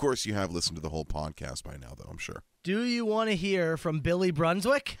 Of course, you have listened to the whole podcast by now, though, I'm sure. Do you want to hear from Billy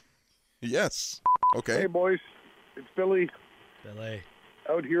Brunswick? Yes. Okay. Hey, boys. It's Billy. Billy.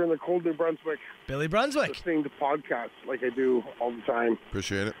 Out here in the cold New Brunswick. Billy Brunswick. Listening to podcasts like I do all the time.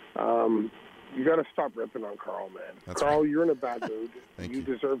 Appreciate it. You got to stop ripping on Carl, man. That's Carl, right. you're in a bad mood. Thank you you.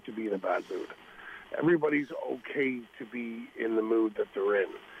 deserve to be in a bad mood. Everybody's okay to be in the mood that they're in.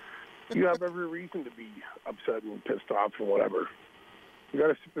 You have every reason to be upset and pissed off and whatever. You got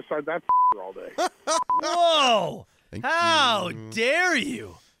to sit beside that all day. Whoa! Thank How you. dare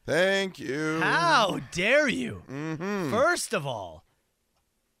you? Thank you. How dare you? Mm-hmm. First of all,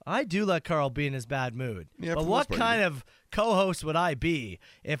 I do let Carl be in his bad mood. Yeah, but for the what most part, kind you of co-host would I be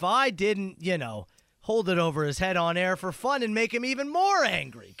if I didn't, hold it over his head on air for fun and make him even more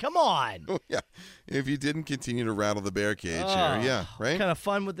angry? Come on. Oh, yeah. If you didn't continue to rattle the bear cage Oh, here. Yeah, right? What kind of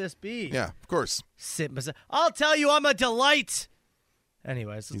fun would this be? Yeah, of course. Sit beside. I'll tell you, I'm a delight.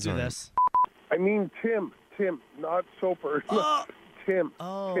 Anyways, let's He's do all right. this. I mean Tim, not Soper. Oh. Tim,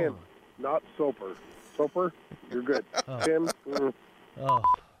 Oh. Tim, not Soper. Soper, you're good. Oh. Tim, Oh,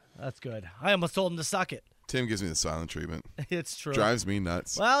 that's good. I almost told him to suck it. Tim gives me the silent treatment. It's true. Drives me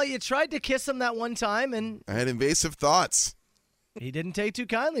nuts. Well, you tried to kiss him that one time, and I had invasive thoughts. he didn't take too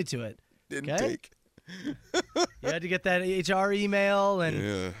kindly to it. Didn't Okay. take. You had to get that HR email, and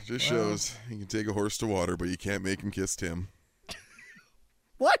Yeah, just shows you can take a horse to water, but you can't make him kiss Tim.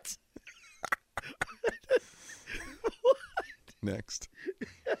 what? Next.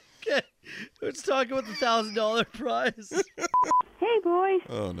 Okay, let's talk about the $1,000 prize. Hey, boys.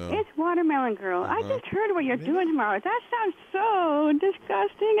 Oh, no. It's Watermelon Girl. I just heard what you're doing tomorrow. That sounds so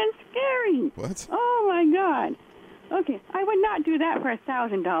disgusting and scary. What? Oh, my God. Okay, I would not do that for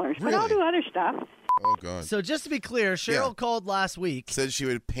 $1,000, but I'll Really? do other stuff. Oh, God. So just to be clear, Cheryl Yeah. called last week. Said she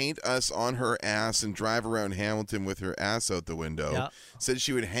would paint us on her ass and drive around Hamilton with her ass out the window. Yeah. Said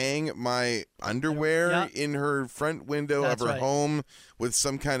she would hang my underwear Yeah. in her front window That's of her right. home with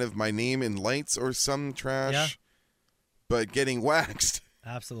some kind of my name in lights or some trash. Yeah. But getting waxed,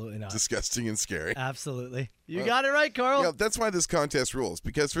 Absolutely not. disgusting and scary. Absolutely. You got it right, Carl. Yeah, that's why this contest rules.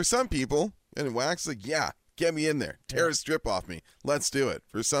 Because for some people, and wax, like, yeah, get me in there. Tear a strip off me. Let's do it.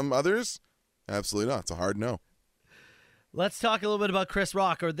 For some others, absolutely not. It's a hard no. Let's talk a little bit about Chris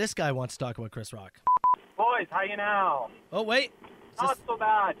Rock, or this guy wants to talk about Chris Rock. Boys, how you now? Oh, wait. Not so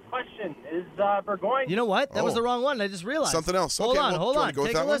bad. Question, is Burgoyne... You know what? That was Oh. the wrong one. I just realized. Something else. Hold Okay, on, well, hold do you on. wanna go with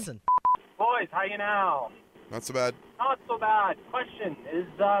Take a that one? listen. Boys, how you now? Not so bad. Not so bad. Question, is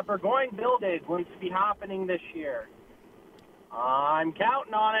Burgoyne Build Day going to be happening this year? I'm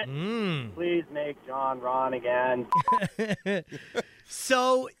counting on it. Please make John Ron again.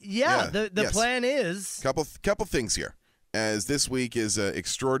 So, yeah, the yes. plan is... Couple things here. As this week is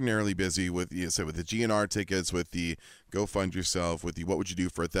extraordinarily busy with the GNR tickets, with the Go Fund Yourself, with the What Would You Do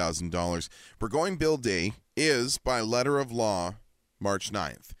for $1,000. Burgoyne Build Day is, by letter of law, March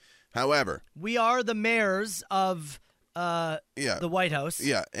 9th. However, we are the mayors of the White House.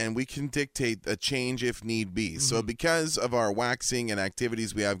 Yeah, and we can dictate a change if need be. So because of our waxing and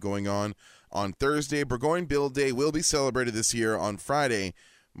activities we have going on Thursday, Burgoyne Build Day will be celebrated this year on Friday,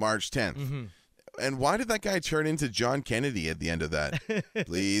 March 10th. And why did that guy turn into John Kennedy at the end of that?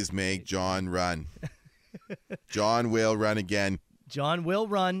 Please make John run. John will run again. John will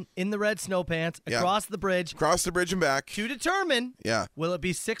run in the red snow pants across the bridge. Across the bridge and back. To determine, will it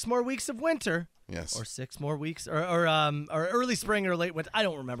be 6 more weeks of winter? Yes. Or 6 more weeks, or early spring or late winter. I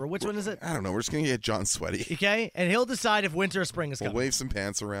don't remember. Which one is it? I don't know. We're just going to get John sweaty. Okay, and he'll decide if winter or spring is coming. We'll wave some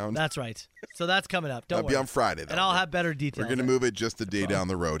pants around. That's right. So that's coming up. Don't worry. That'll be on Friday, though. And I'll have better details. We're going to move it just a day down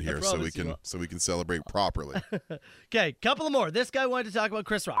the road here so we can celebrate properly. Okay, couple of more. This guy wanted to talk about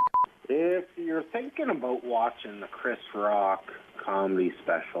Chris Rock. If you're thinking about watching the Chris Rock comedy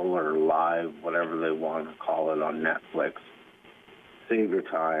special or live, whatever they want to call it, on Netflix, save your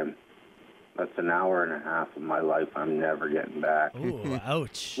time. That's an hour and a half of my life I'm never getting back. Ooh,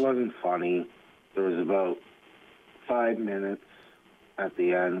 ouch. It wasn't funny. There was about 5 minutes at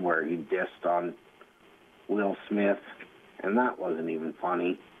the end where he dissed on Will Smith, and that wasn't even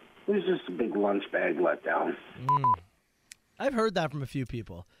funny. It was just a big lunch bag letdown. I've heard that from a few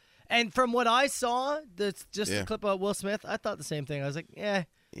people. And from what I saw, that's just a clip about Will Smith, I thought the same thing. I was like, That's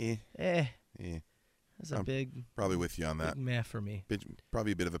a big... Probably with you on that. Big meh for me.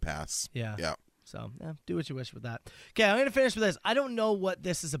 Probably a bit of a pass. Yeah. Yeah. So, do what you wish with that. Okay, I'm going to finish with this. I don't know what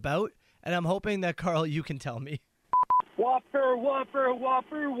this is about, and I'm hoping that, Carl, you can tell me. Whopper, Whopper,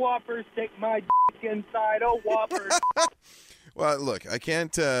 Whopper, Whopper, stick my dick inside a Whopper. Well, look, I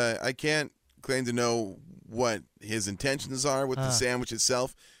can't claim to know what his intentions are with the sandwich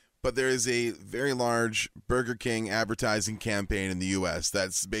itself, but there is a very large Burger King advertising campaign in the U.S.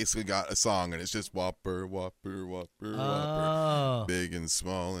 that's basically got a song, and it's just Whopper, Whopper, Whopper, Whopper, big and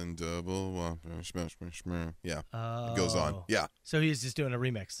small and double Whopper, smash, smash, smash. Yeah, it goes on. Yeah. So he's just doing a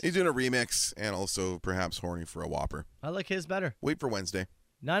remix. He's doing a remix and also perhaps horny for a Whopper. I like his better. Wait for Wednesday.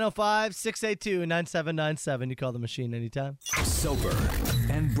 905-682-9797. You call the machine anytime. Soper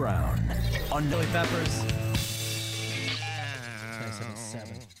and Brown on Chili Peppers.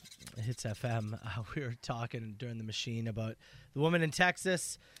 977. Hits FM. We were talking during the machine about the woman in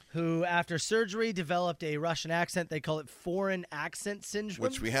Texas who, after surgery, developed a Russian accent. They call it foreign accent syndrome.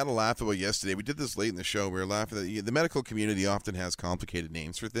 Which we had a laugh about yesterday. We did this late in the show. We were laughing that the medical community often has complicated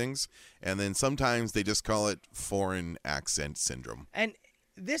names for things, and then sometimes they just call it foreign accent syndrome. And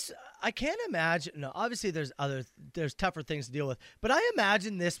this, I can't imagine. No, obviously there's tougher things to deal with, but I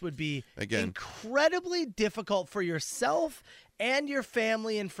imagine this would be incredibly difficult for yourself and your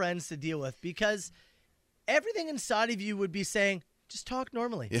family and friends to deal with, because everything inside of you would be saying, just talk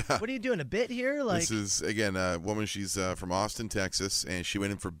normally. Yeah. What are you doing, a bit here? This is, again, a woman. She's from Austin, Texas, and she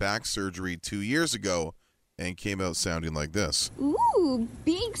went in for back surgery 2 years ago and came out sounding like this. Ooh,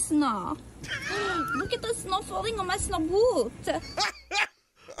 big snow. Look at the snow falling on my snow boot.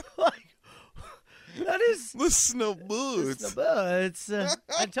 That is the snow boots. It's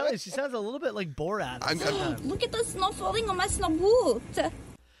I'm telling you, she sounds a little bit like Borat. Look at the snow falling on my snow boot.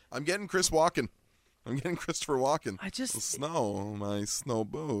 I'm getting Chris Walken. I'm getting Christopher Walken. The snow on my snow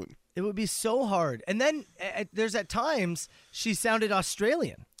boot. It would be so hard. And then there's at times she sounded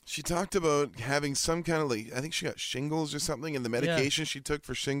Australian. She talked about having some kind of I think she got shingles or something, and the medication she took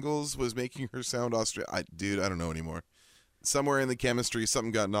for shingles was making her sound Australian. Dude, I don't know anymore. Somewhere in the chemistry,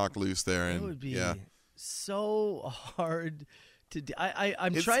 something got knocked loose there. And it would be so hard to do.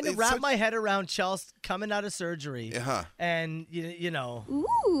 I'm trying to wrap my head around Chelsea coming out of surgery. Yeah. And, you know.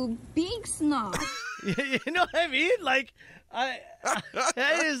 Ooh, big snow. You know what I mean? Like,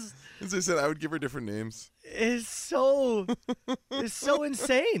 that is. As I said, I would give her different names. It's so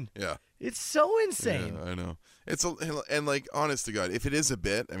insane. Yeah. It's so insane. Yeah, I know. And honest to God, if it is a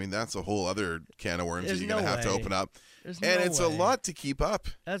bit, I mean, that's a whole other can of worms that you're going to have to open up. It's a lot to keep up.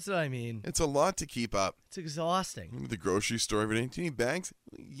 That's what I mean. It's a lot to keep up. It's exhausting. The grocery store every day. Do you need bags?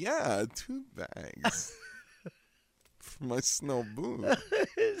 Yeah, 2 bags. For my snow boot.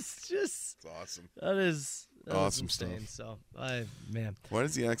 It's awesome. That is awesome insane. stuff. So, man. Why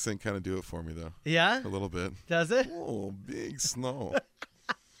does the accent kind of do it for me, though? Yeah? A little bit. Does it? Oh, big snow.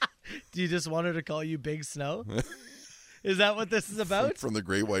 Do you just want her to call you Big Snow? Is that what this is about? From the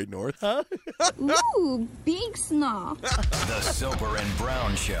Great White North? Huh? Ooh, big snow. The Soper and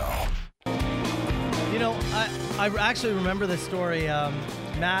Brown Show. You know, I actually remember this story.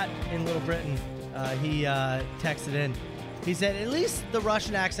 Matt in Little Britain, he texted in. He said, at least the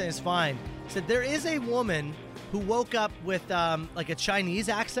Russian accent is fine. He said, there is a woman who woke up with like a Chinese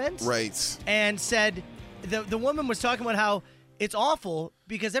accent. Right. And said, the woman was talking about how it's awful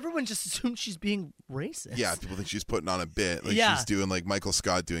because everyone just assumes she's being racist. Yeah, people think she's putting on a bit. Like Yeah. she's doing like Michael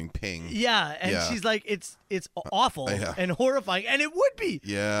Scott doing Ping. Yeah, and she's like, it's awful and horrifying, and it would be.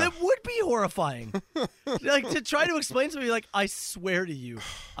 Yeah. That would be horrifying. Like, to try to explain something like, I swear to you,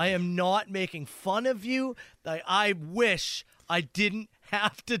 I am not making fun of you. I wish I didn't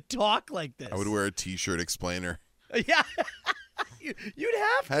have to talk like this. I would wear a T-shirt explainer. Yeah. You'd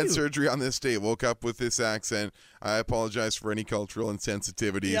have to. Had surgery on this day. Woke up with this accent. I apologize for any cultural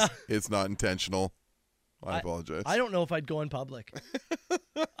insensitivities. Yeah. It's not intentional. I apologize. I don't know if I'd go in public.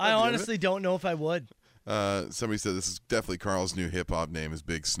 I honestly don't know if I would. Somebody said this is definitely Carl's new hip hop name is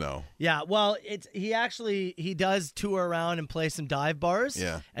Big Snow. Yeah, well, he does tour around and play some dive bars.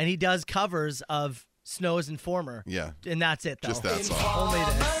 Yeah. And he does covers of Snow's Informer. Yeah. And that's it, though. Just that song. Only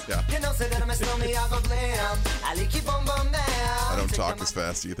this. Yeah. I don't talk as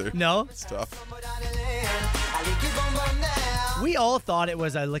fast either. No? It's tough. We all thought it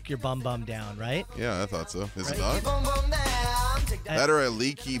was I Lick Your Bum Bum Down, right? Yeah, I thought so. Is it not? That or a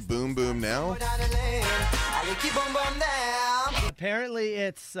leaky boom boom now? Apparently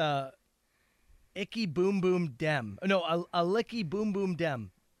it's Icky Boom Boom Dem. No, a Licky Boom Boom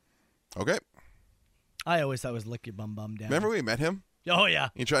Dem. Okay. I always thought it was Lick Your Bum Bum Down. Remember we met him? Oh, yeah.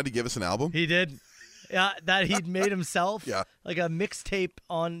 He tried to give us an album? He did. Yeah, that he'd made himself. Yeah. Like a mixtape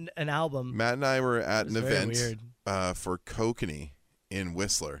on an album. Matt and I were at an very event weird. For Kokanee in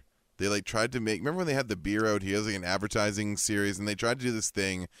Whistler. They like tried to make. Remember when they had the beer out? He has like an advertising series, and they tried to do this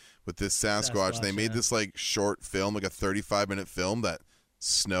thing with this Sasquatch. And they made this like short film, like a 35-minute film that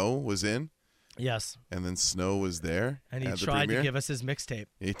Snow was in. Yes. And then Snow was there. And he at the tried to premiere. give us his mixtape.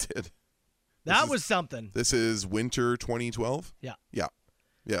 He did. That was something. This is winter 2012. Yeah. Yeah.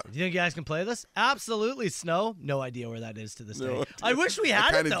 Yeah. Do you think you guys can play this? Absolutely, Snow. No idea where that is to this day. No I wish we had I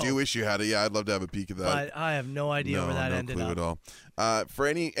it, kind though. of do wish you had it. Yeah, I'd love to have a peek of that. But I have no idea where that ended clue up. at all. For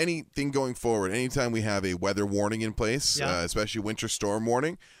anything going forward, anytime we have a weather warning in place, especially winter storm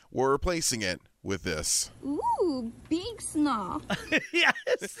warning, we're replacing it with this. Ooh, big snow.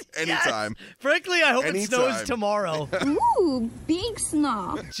 Yes. Anytime. Yes. Frankly, I hope it snows Anytime. tomorrow. Ooh, big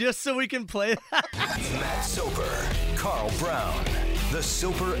snow. Just so we can play that. Matt Soper, Carl Brown, The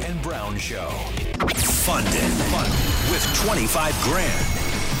Soper and Brown Show. Funded with 25 grand.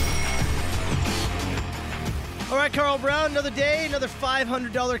 All right, Carl Brown, another day, another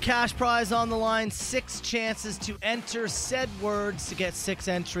 $500 cash prize on the line. 6 chances to enter said words to get 6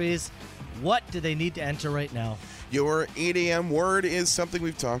 entries. What do they need to enter right now? Your 8 a.m. word is something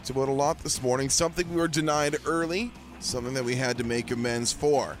we've talked about a lot this morning, something we were denied early, something that we had to make amends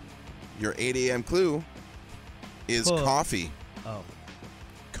for. Your 8 a.m. clue is coffee. Oh.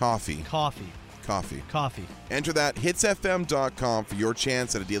 Coffee. Coffee. Coffee. Coffee. Enter that, hitsfm.com for your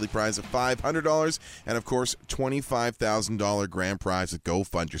chance at a daily prize of $500 and, of course, $25,000 grand prize at Go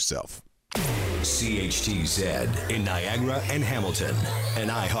Fund Yourself. CHTZ in Niagara and Hamilton, an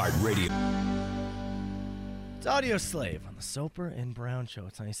iHeartRadio. It's Audio Slave on the Soper and Brown Show.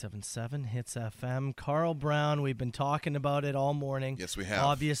 It's 97.7 Hits FM. Carl Brown, we've been talking about it all morning. Yes, we have.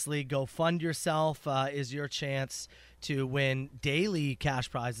 Obviously, Go Fund Yourself is your chance to win daily cash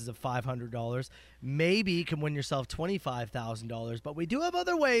prizes of $500. Maybe you can win yourself $25,000, but we do have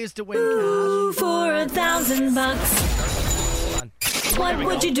other ways to win cash. For $1,000. What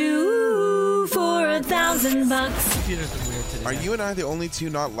would you do for $1,000? Computer's been weird today. Are you and I the only two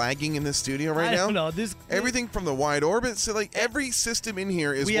not lagging in this studio right I now? don't know. Everything from the wide orbit, so like every system in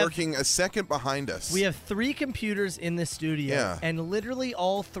here is working a second behind us. We have 3 computers in this studio, Yeah. and literally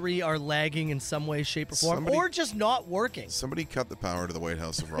all 3 are lagging in some way, shape, or form, or just not working. Somebody cut the power to the White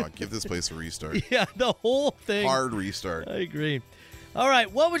House of Rock. Give this place a restart. Yeah, the whole thing. Hard restart. I agree. All right,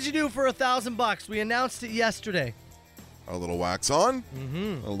 what would you do for $1,000? We announced it yesterday. A little wax on,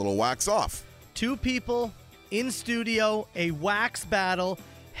 a little wax off. 2 people in studio, a wax battle,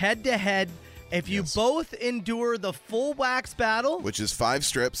 head to head. If you both endure the full wax battle, Which is 5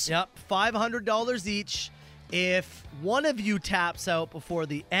 strips. yep, $500 each. If one of you taps out before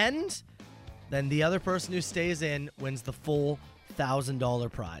the end, then the other person who stays in wins the full $1,000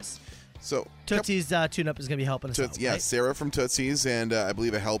 prize. So Tootsie's tune-up is going to be helping us out, Yeah, right? Sarah from Tootsie's and I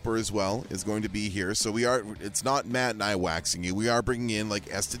believe a helper as well is going to be here. So it's not Matt and I waxing you. We are bringing in like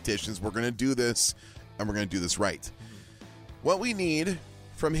estheticians. We're going to do this and we're going to do this right. What we need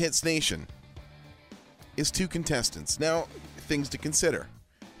from Hits Nation is 2 contestants. Now, things to consider.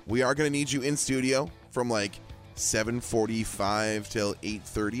 We are going to need you in studio from like 7:45 till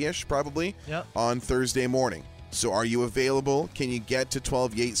 8:30ish probably on Thursday morning. So are you available? Can you get to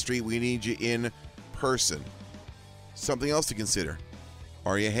 12 Yates Street? We need you in person. Something else to consider.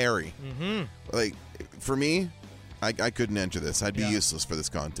 Are you hairy? Mm-hmm. Like, for me, I couldn't enter this. I'd be Yeah. useless for this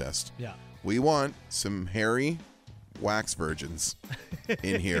contest. Yeah. We want some hairy wax virgins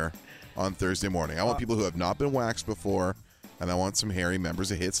in here on Thursday morning. I want people who have not been waxed before, and I want some hairy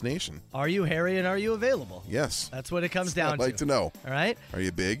members of Hits Nation. Are you hairy and are you available? Yes. That's what it comes down I'd like to know. All right. Are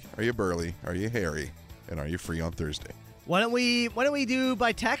you big? Are you burly? Are you hairy? And are you free on Thursday? Why don't we do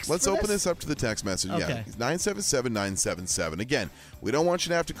by text? Let's for open this up to the text message. Okay. Yeah, 977-977. Again, we don't want you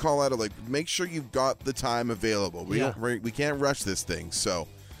to have to call out. Make sure you've got the time available. We can't rush this thing. So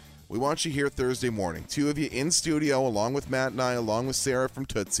we want you here Thursday morning. 2 of you in studio, along with Matt and I, along with Sarah from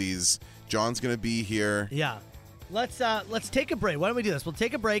Tootsie's. John's going to be here. Yeah. Let's take a break. Why don't we do this? We'll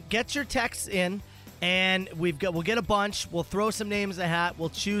take a break. Get your texts in, and we'll get a bunch. We'll throw some names in a hat. We'll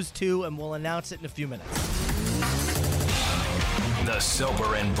choose 2, and we'll announce it in a few minutes. The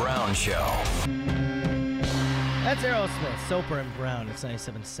Soper and Brown Show. That's Aerosmith, Soper and Brown. It's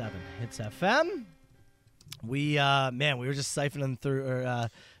 97.7 Hits FM. We were just siphoning through,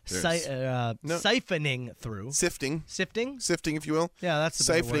 siphoning through. Sifting, if you will. Yeah, that's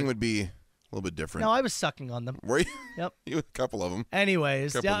the better siphoning word. would be a little bit different. No, I was sucking on them. Were you? Yep. You had a couple of them.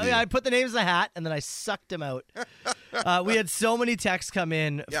 Anyways, I put the names in the hat, and then I sucked them out. We had so many texts come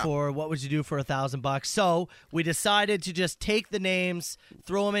in for what would you do for $1,000. So we decided to just take the names,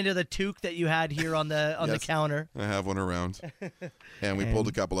 throw them into the toque that you had here on the the counter. I have one around, and we pulled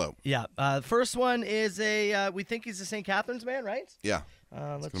a couple out. Yeah. First one is we think he's a St. Catharines man, right? Yeah.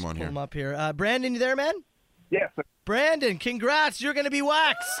 Let's get him on pull here. him up here. Brandon, you there, man? Yes. Brandon, congrats! You're going to be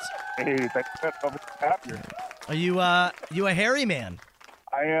waxed. Hey, thanks for having me. Are you a hairy man?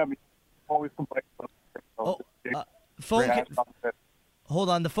 I am. Always complaining. Hold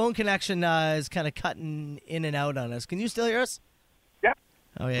on, the phone connection is kind of cutting in and out on us. Can you still hear us? Yeah.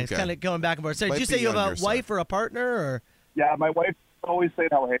 Okay, it's kind of going back and forth. So, Might did you say be you have on a your wife or a partner, or? Yeah, my wife always saying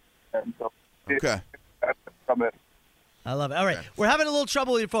how I hate him. So okay. Come in. I love it. All right, we're having a little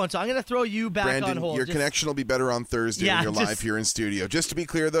trouble with your phone, so I'm going to throw you back Brandon, on hold. your connection will be better on Thursday when you're live here in studio. Just to be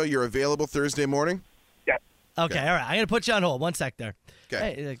clear, though, you're available Thursday morning? Yeah. Okay, all right. I'm going to put you on hold. 1 sec there.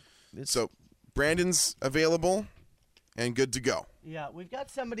 Okay. So Brandon's available and good to go. Yeah, we've got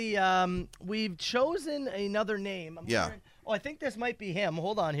somebody. We've chosen another name. I think this might be him.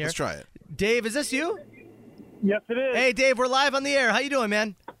 Hold on here. Let's try it. Dave, is this you? Yes, it is. Hey, Dave, we're live on the air. How you doing,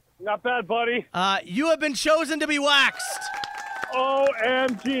 man? Not bad, buddy. You have been chosen to be waxed.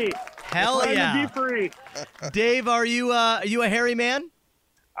 OMG. Hell yeah. To be free. Dave, are you a hairy man?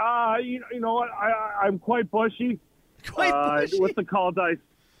 You know what? I'm quite bushy. Quite bushy? What's it called? I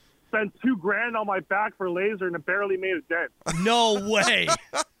spent $2,000 on my back for laser and it barely made a dent. No way.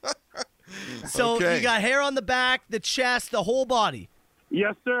 So Okay. you got hair on the back, the chest, the whole body.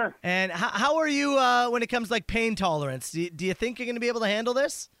 Yes, sir. And how are you when it comes to, like, pain tolerance? Do you think you're going to be able to handle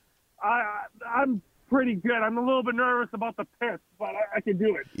this? I'm pretty good. I'm a little bit nervous about the pits, but I can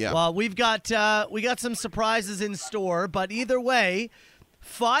do it. Yeah. Well, we got some surprises in store, but either way,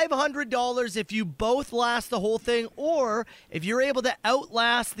 $500 if you both last the whole thing, or if you're able to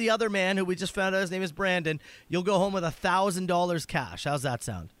outlast the other man, who we just found out his name is Brandon, you'll go home with $1,000 cash. How's that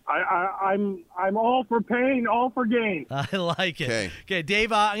sound? I'm all for pain, all for gain. I like it. Okay,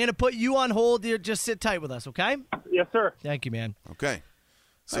 Dave, I'm going to put you on hold. Just sit tight with us, okay? Yes, sir. Thank you, man. Okay.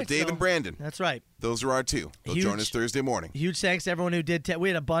 So All right, Dave and Brandon. That's right. Those are our 2. They'll join us Thursday morning. Huge thanks to everyone who did. We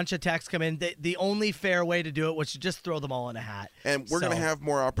had a bunch of texts come in. The only fair way to do it was to just throw them all in a hat. And we're going to have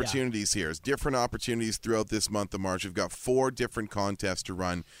more opportunities here. It's different opportunities throughout this month of March. We've got 4 different contests to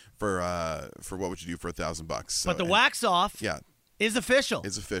run for what would you do for $1,000? So, but the wax off is official.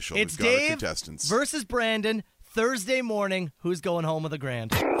 It's official. It's We've got our Dave contestants versus Brandon Thursday morning. Who's going home with $1,000?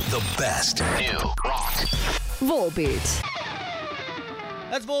 The best new rock. Volbeat.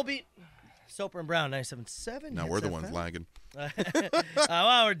 That's Volbeat. Soper and Brown, 97.7. No, we're the ones lagging.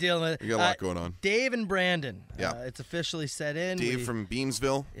 Well, we're dealing with it. We got a lot going on. Dave and Brandon. Yeah. It's officially set in. Dave from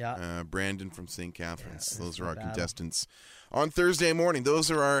Beamsville. Yeah. Brandon from St. Catharines. Those are our contestants. On Thursday morning, those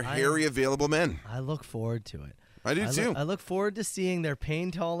are our hairy available men. I look forward to it. I do too. I look forward to seeing their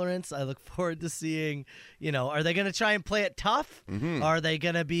pain tolerance. I look forward to seeing, are they going to try and play it tough? Mm-hmm. Are they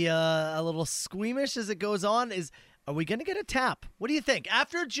going to be a little squeamish as it goes on? Are we going to get a tap? What do you think?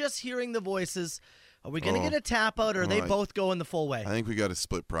 After just hearing the voices, are we going to get a tap out, or are they both going the full way? I think we got a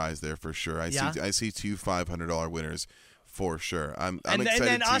split prize there for sure. I see 2 $500 winners. For sure. I'm and excited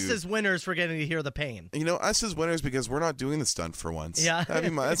then to, us as winners for getting to hear the pain. Us as winners because we're not doing the stunt for once. Yeah.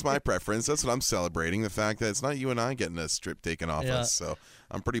 That's my preference. That's what I'm celebrating. The fact that it's not you and I getting a strip taken off us. So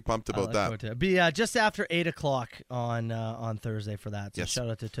I'm pretty pumped about that. It'll be just after 8 o'clock on Thursday for that. So shout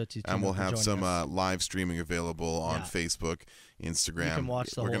out to Tootsie. And we'll have some live streaming available on Facebook, Instagram. You can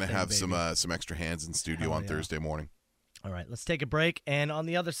watch the We're whole going to thing, have some extra hands in studio on Thursday morning. All right, let's take a break. And on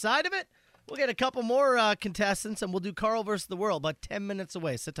the other side of it, we'll get a couple more contestants, and we'll do Carl versus the world about 10 minutes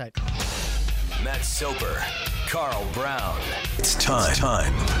away. Sit tight. Matt Soper, Carl Brown. It's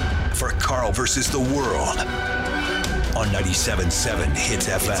time for Carl versus the world on 97.7 Hits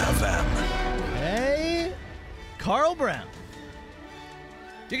FM. Hey, Carl Brown.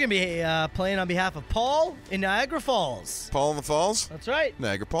 You're going to be playing on behalf of Paul in Niagara Falls. Paul in the Falls? That's right.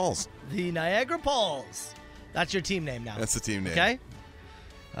 Niagara Falls. The Niagara Falls. That's your team name now. That's the team name. Okay?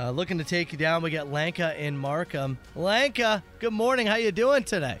 Looking to take you down, we got Lanka in Markham. Lanka, good morning. How you doing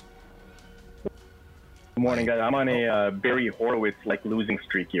today? Good morning, guys. I'm on a Barry Horowitz losing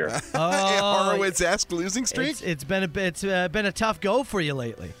streak here. Horowitz-esque losing streak? It's been a tough go for you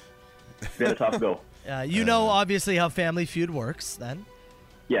lately. Been a tough go. You know, obviously, how Family Feud works. Then.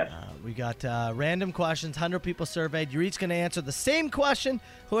 Yes. We got random questions, 100 people surveyed. You're each going to answer the same question.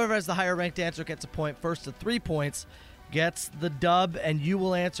 Whoever has the higher ranked answer gets a point. First to 3 points gets the dub, and you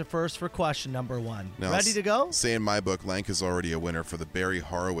will answer first for question number 1. Now, ready to go? Say in my book, Lanka's already a winner for the Barry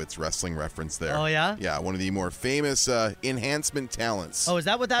Horowitz wrestling reference there. Oh, yeah? Yeah, one of the more famous enhancement talents. Oh, is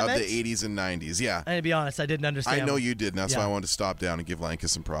that what that meant? Of the 80s and 90s, yeah. And to be honest, I didn't understand. I know you did, and that's why I wanted to stop down and give Lanka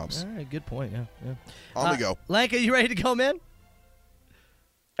some props. All right, good point, yeah. On we go. Lanka, you ready to go, man?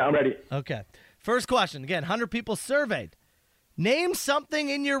 I'm ready. Okay. First question. Again, 100 people surveyed. Name something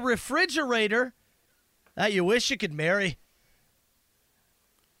in your refrigerator that you wish you could marry.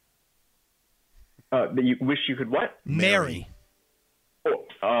 That you wish you could what? Marry.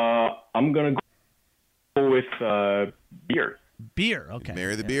 I'm going to go with beer. Beer, okay.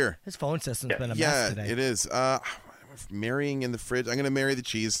 Marry the beer. His phone system's been a mess today. Yeah, it is. Marrying in the fridge. I'm going to marry the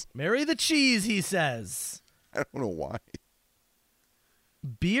cheese. Marry the cheese, he says. I don't know why.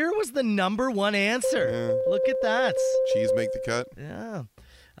 Beer was the number 1 answer. Yeah. Look at that. Cheese make the cut?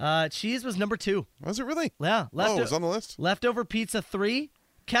 Yeah. Cheese was number 2. Was it really? Yeah. It was on the list? Leftover pizza 3.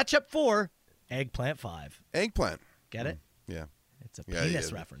 Ketchup 4. Eggplant 5. Eggplant. Get it? Yeah. It's a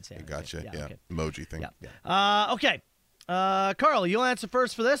penis reference. Yeah, gotcha. Yeah. Okay. Emoji thing. Yeah. Okay. Carl, you'll answer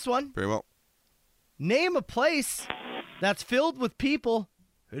first for this one. Very well. Name a place that's filled with people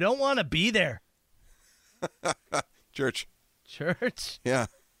who don't want to be there. Church. Church? Yeah.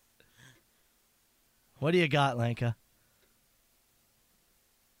 What do you got, Lanka?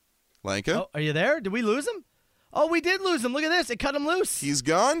 Lanka? Oh, are you there? Did we lose him? Oh, we did lose him. Look at this. It cut him loose. He's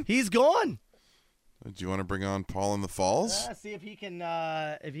gone? He's gone. Do you want to bring on Paul in the Falls? See if he can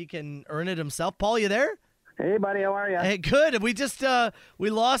earn it himself. Paul, you there? Hey, buddy. How are you? Hey, good. We just we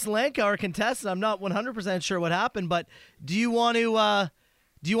lost Lanka, our contestant. I'm not 100% sure what happened, but do you want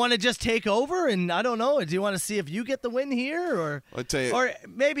to just take over? And I don't know. Do you want to see if you get the win here, or I'll tell you, or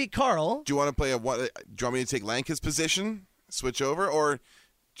maybe Carl? Do you want to play do you want me to take Lanka's position, switch over, or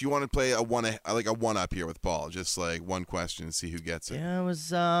do you want to play a one up here with Paul? Just like one question and see who gets it. Yeah, it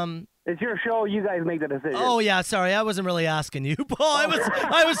was. It's your show. You guys make the decision. Oh yeah, sorry, I wasn't really asking you, Paul.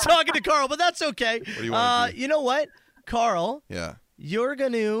 I was talking to Carl, but that's okay. What do you want to do? You know what, Carl? Yeah. You're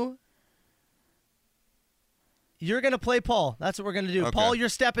gonna play Paul. That's what we're gonna do. Okay. Paul, you're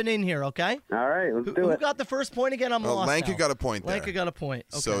stepping in here, okay? All right, let's do Who it. got the first point again? I'm lost Lanka now. got a point there. Lanka got a point.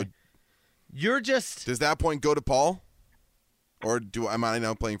 Okay. So you're just. Does that point go to Paul, or am I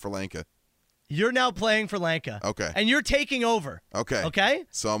now playing for Lanka? You're now playing for Lanka. Okay. And you're taking over. Okay. Okay?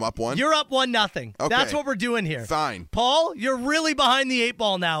 So I'm up 1? You're up 1-0. Okay. That's what we're doing here. Fine. Paul, you're really behind the 8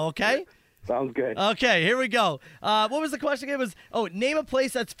 ball now, okay? Sounds good. Okay, here we go. What was the question again? Name a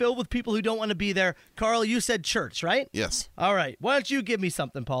place that's filled with people who don't want to be there. Carl, you said church, right? Yes. All right. Why don't you give me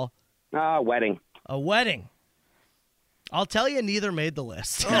something, Paul? Wedding. A wedding. I'll tell you, neither made the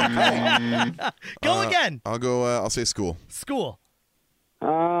list. Okay. Go again. I'll go. I'll say school. School.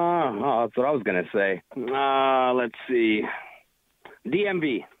 That's what I was going to say. Let's see.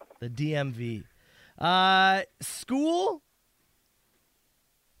 DMV. The DMV. School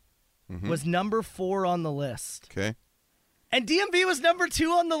was number 4 on the list. Okay. And DMV was number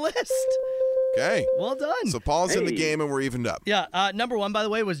 2 on the list. Okay. Well done. So Paul's in the game and we're evened up. Yeah. Number 1, by the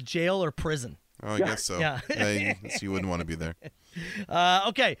way, was jail or prison. Oh, I guess so. Yeah. So you wouldn't want to be there.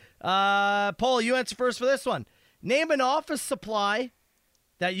 Okay. Paul, you answer first for this one. Name an office supply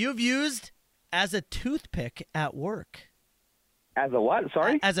that you've used as a toothpick at work. As a what?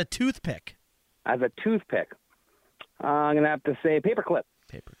 Sorry? As a toothpick. As a toothpick. I'm going to have to say paperclip.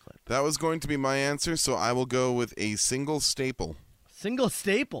 Paperclip. That was going to be my answer, so I will go with a single staple. Single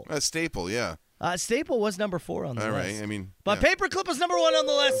staple? A staple, yeah. Staple was number 4 on the All list. right, I mean... But yeah. paperclip was number 1 on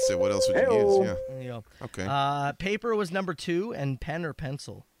the list. Let's see, what else would you use? Yeah. There you go. Okay. Paper was number 2, and pen or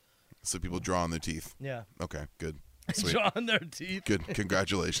pencil. So people draw on their teeth. Yeah. Okay, good. Sweet. Draw on their teeth. Good.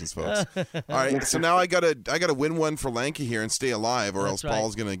 Congratulations, folks. All right, so now I gotta win one for Lanky here and stay alive, or else That's right.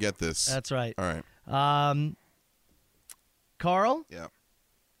 Paul's gonna get this. That's right. All right. Carl? Yeah.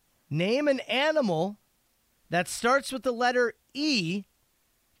 Name an animal that starts with the letter E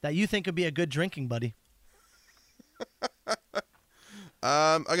that you think would be a good drinking buddy.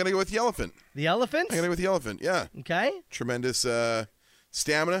 I'm gonna go with the elephant. The elephant? I'm gonna go with the elephant. Yeah. Okay. Tremendous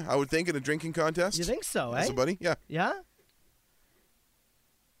stamina, I would think, in a drinking contest. You think so, That's eh? a buddy. Yeah. Yeah?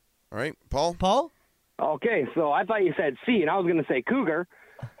 All right, Paul. Paul? Okay, so I thought you said C, and I was going to say cougar.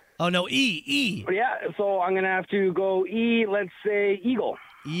 Oh, no, E. Yeah, so I'm going to have to go E, let's say eagle.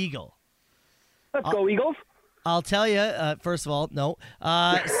 Eagle. Let's go, Eagles. I'll tell you, first of all, no.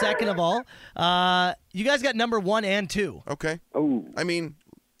 Second of all, you guys got number 1 and 2. Okay. Oh. I mean,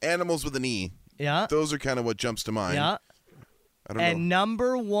 animals with an E. Yeah. Those are kind of what jumps to mind. Yeah. I don't And know.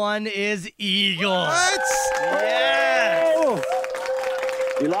 number 1 is eagle. What? Yes. Oh.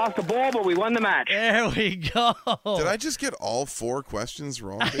 We lost the ball, but we won the match. There we go. Did I just get all 4 questions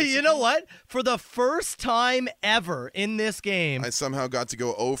wrong? You know what? For the first time ever in this game, I somehow got to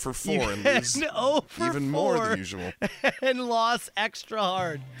go 0 for 4 you and went lose 0 for even more 4 than usual. and lost extra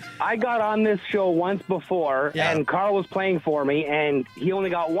hard. I got on this show once before, Yeah. and Carl was playing for me, and he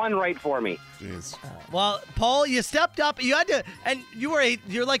only got 1 right for me. Jeez. Well, Paul, you stepped up. You had to, and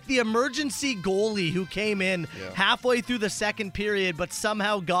you're like the emergency goalie who came in halfway through the second period, but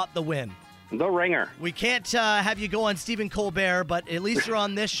somehow got the win. The ringer. We can't have you go on Stephen Colbert, but at least you're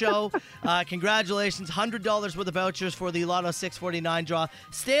on this show. Congratulations. $100 worth of vouchers for the Lotto 649 draw.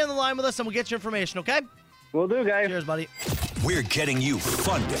 Stay on the line with us and we'll get your information, okay? Will do, guys. Cheers, buddy. We're getting you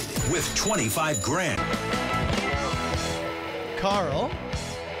funded with 25 grand. Carl,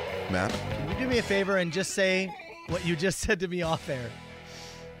 Matt? can you do me a favor and just say what you just said to me off air?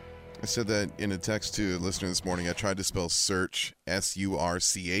 I said that in a text to a listener this morning. I tried to spell search,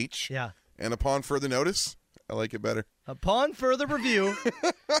 S-U-R-C-H. Yeah. And upon further notice, I like it better. Upon further review,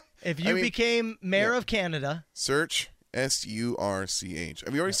 if you became mayor of Canada. Search, S-U-R-C-H.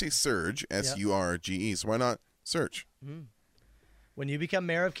 We already say surge, S-U-R-G-E, so why not search? When you become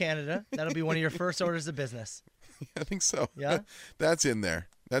mayor of Canada, that'll be one of your first orders of business. I think so. Yeah? That's in there.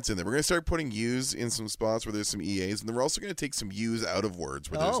 We're going to start putting U's in some spots where there's some EAs, and then we're also going to take some U's out of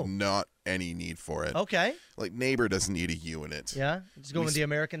words where there's not any need for it. Okay. Like neighbor doesn't need a U in it. Yeah? Just go with the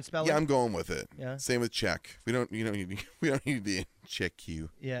American spelling? Yeah, I'm going with it. Yeah. Same with check. We don't need the check Q.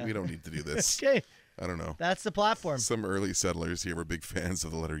 Yeah. We don't need to do this. Okay. I don't know. That's the platform. Some early settlers here were big fans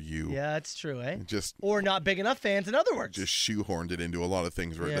of the letter U. Yeah, it's true, eh? Or not big enough fans, in other words. Just shoehorned it into a lot of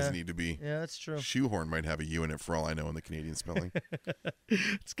things where it doesn't need to be. Yeah, that's true. Shoehorn might have a U in it for all I know in the Canadian spelling.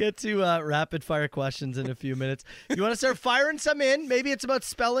 Let's get to rapid fire questions in a few minutes. You want to start firing some in? Maybe it's about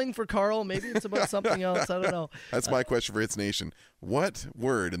spelling for Carl. Maybe it's about something else. I don't know. That's my question for Hits Nation. What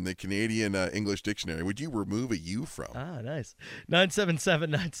word in the Canadian English dictionary would you remove a U from? Ah, nice.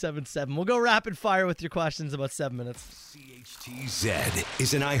 977-977. We'll go rapid fire with your questions in about 7 minutes. CHTZ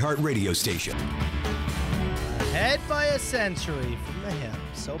is an iHeart radio station. Ahead by a century from the hymn,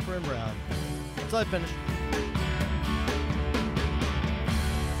 Soper and Brown. Until I finish.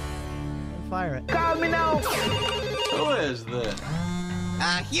 And fire it. Call me now. Who is this?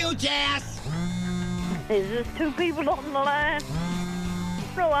 Huge ass. Is this 2 people on the line?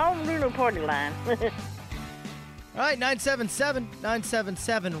 No, I don't do no party line. All right,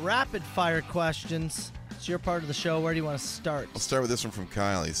 977-977, rapid fire questions. It's your part of the show. Where do you want to start? I'll start with this one from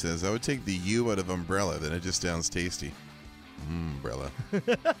Kyle. He says, I would take the U out of umbrella, then it just sounds tasty. Umbrella.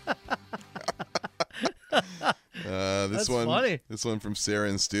 That's funny. This one from Sarah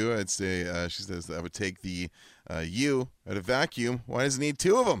and Stu. I'd say, she says, I would take the U out of vacuum. Why does it need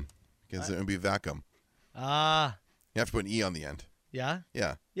 2 of them? Because it would be vacuum. Ah. You have to put an E on the end. Yeah?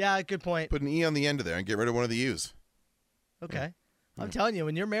 Yeah. Yeah, good point. Put an E on the end of there and get rid of one of the U's. Okay. I'm telling you,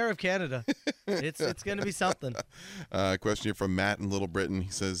 when you're mayor of Canada, it's going to be something. Question here from Matt in Little Britain.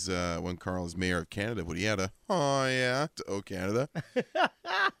 He says, when Carl is mayor of Canada, would he add a, oh yeah, to O Canada?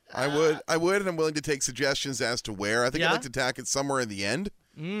 I would, and I'm willing to take suggestions as to where. I think I'd like to tack it somewhere in the end.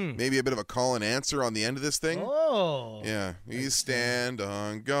 Maybe a bit of a call and answer on the end of this thing. Oh. Yeah. We stand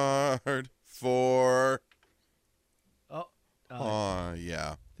on guard for... Oh.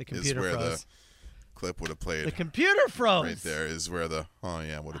 yeah. The computer is where froze. the clip would have played. The computer froze. Right there is where the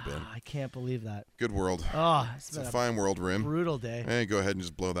would have been. I can't believe that. Good world. Oh, it's a fine world, Rim. Brutal day. Hey, go ahead and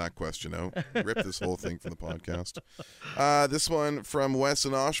just blow that question out. Rip this whole thing from the podcast. This one from Wes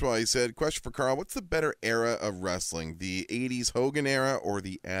in Oshawa. He said, question for Carl, what's the better era of wrestling, the 80s Hogan era or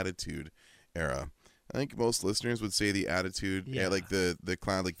the Attitude era? I think most listeners would say the Attitude, like the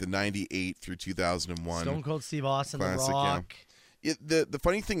clown, like the 98 through 2001. Stone Cold Steve Austin, classic, The Rock. Yeah. The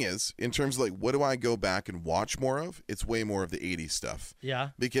funny thing is, in terms of like what do I go back and watch more of, it's way more of the 80s stuff. Yeah.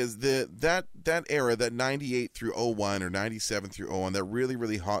 Because that era, that 98 through 01 or 97 through 01, that really,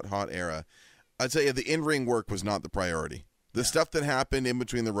 really hot era, I'd tell you the in-ring work was not the priority. The stuff that happened in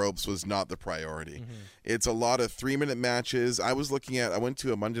between the ropes was not the priority. Mm-hmm. It's a lot of 3-minute matches. I went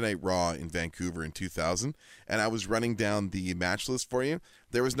to a Monday Night Raw in Vancouver in 2000, and I was running down the match list for you.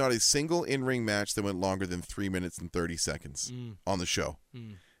 There was not a single in-ring match that went longer than 3 minutes and 30 seconds on the show.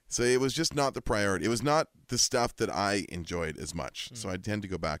 So it was just not the priority. It was not the stuff that I enjoyed as much. So I tend to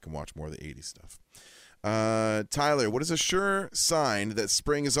go back and watch more of the 80s stuff. Tyler, what is a sure sign that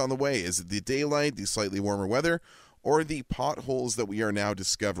spring is on the way? Is it the daylight, the slightly warmer weather, or the potholes that we are now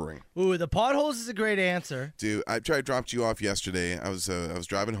discovering? Ooh, the potholes is a great answer. Dude, I dropped you off yesterday. I was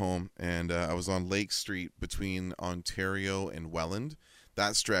driving home, and I was on Lake Street between Ontario and Welland.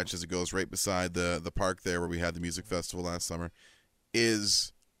 That stretch, as it goes right beside the park there where we had the music festival last summer,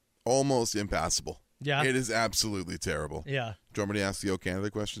 is almost impassable. Yeah. It is absolutely terrible. Yeah. Do you want me to ask the O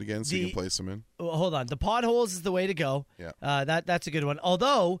Canada question again so you can place them in? Well, hold on. The potholes is the way to go. Yeah. That's a good one.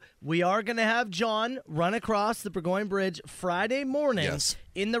 Although, we are going to have John run across the Burgoyne Bridge Friday morning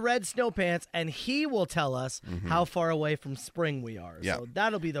in the red snow pants, and he will tell us how far away from spring we are. Yeah. So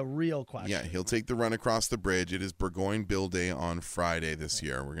that'll be the real question. Yeah, he'll take the run across the bridge. It is Burgoyne Bill Day on Friday this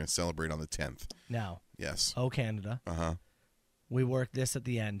year. We're going to celebrate on the 10th. Now. Yes. O Canada. Uh-huh. We work this at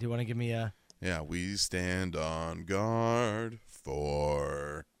the end. Do you want to give me a... Yeah, we stand on guard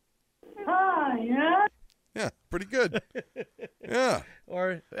for... Yeah. Yeah, pretty good. Yeah.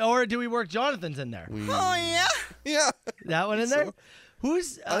 Or do we work Jonathan's in there? Yeah. That one in there?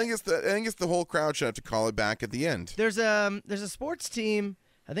 Who's... I think it's the whole crowd should have to call it back at the end. There's a sports team,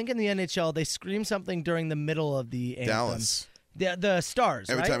 I think in the NHL, they scream something during the middle of the anthem. Dallas. The Stars,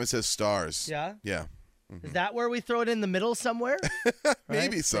 Every right? time it says Stars. Yeah? Yeah. Is that where we throw it in the middle somewhere?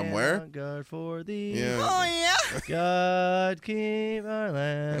 Maybe somewhere. Stand on guard for the... Yeah. God keep our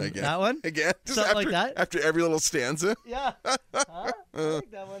land. Again. That one? Again? Just Something after, like that? After every little stanza? Yeah. Huh? I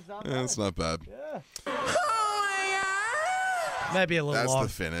think that one's not bad. That's not bad. Yeah. Might be a little That's long. the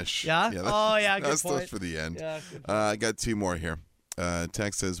finish. Yeah? Good That's stuff for the end. Yeah, I got two more here.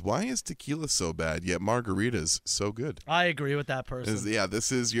 Text says, why is tequila so bad, yet margaritas so good? I agree with that person.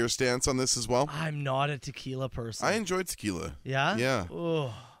 This is your stance on this as well? I'm not a tequila person. I enjoy tequila. Yeah? Yeah. Ooh.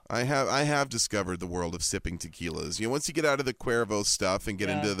 I have discovered the world of sipping tequilas. You know, once you get out of the Cuervo stuff and get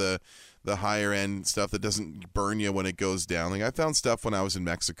into the higher end stuff that doesn't burn you when it goes down. Like I found stuff when I was in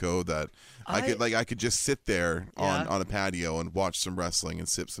Mexico that I could just sit there on a patio and watch some wrestling and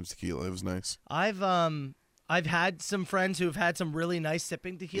sip some tequila. It was nice. I've had some friends who have had some really nice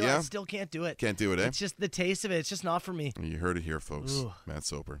sipping tequila. Yeah? I still can't do it. Can't do it, eh? It's just the taste of it. It's just not for me. You heard it here, folks. Ooh. Matt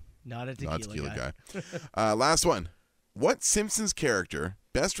Soper. Not a tequila guy. Last one. What Simpsons character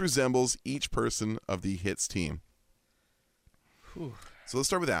best resembles each person of the Hits team? Whew. So let's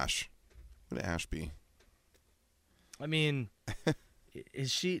start with Ash. What would Ash be? I mean,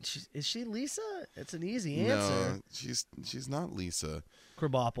 is she Lisa? It's an easy answer. No, she's not Lisa.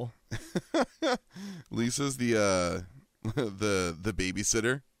 Krabappel. Lisa's the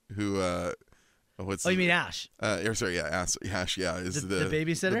babysitter who you mean Ash? Ash. Yeah, is the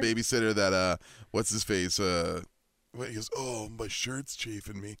babysitter? The babysitter that what's his face? He goes, oh, my shirt's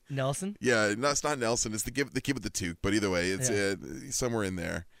chafing me. Nelson? Yeah, no, it's not Nelson. It's the kid with the toque. But either way, it's somewhere in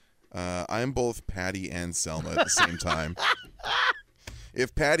there. I'm both Patty and Selma at the same time.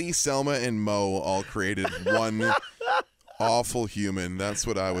 If Patty, Selma, and Mo all created one awful human, that's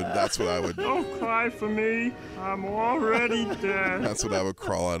what I would. Don't cry for me. I'm already dead. That's what I would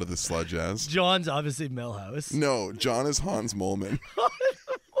crawl out of the sludge as. John's obviously Milhouse. No, John is Hans Molman.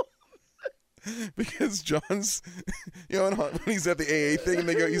 Because John's, when he's at the AA thing and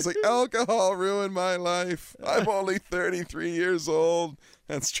he's like, alcohol ruined my life. I'm only 33 years old.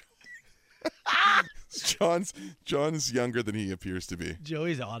 That's John is younger than he appears to be.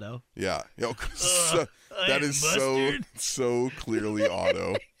 Joey's Otto. Yeah. That is so clearly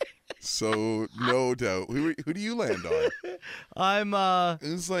Otto. So no doubt. Who do you land on? I'm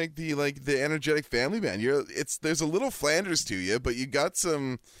It's like the energetic family man. There's a little Flanders to you, but you got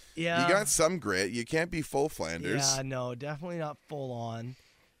some You got some grit. You can't be full Flanders. Yeah, no, definitely not full on.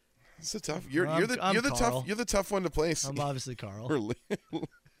 It's a tough. You're the Carl. tough one to place. I'm obviously Carl.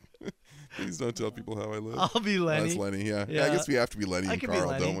 Please don't tell people how I live. I'll be Lenny. That's Lenny. Yeah. I guess we have to be Lenny and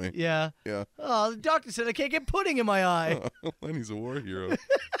Carl, don't we? Yeah. Yeah. Oh, the doctor said I can't get pudding in my eye. Lenny's a war hero.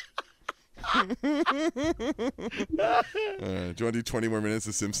 Do you want to do 20 more minutes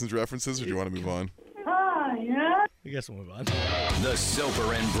of Simpsons references, or do you want to move on? Yeah. I guess we'll move on. The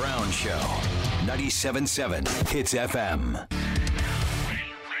Soper and Brown Show. 97.7 Hits FM.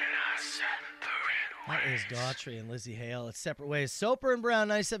 That is Daughtry and Lizzie Hale. It's separate ways. Soper and Brown,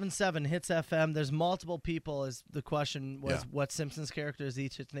 97.7 Hits FM. There's multiple people, as the question was, what Simpsons character is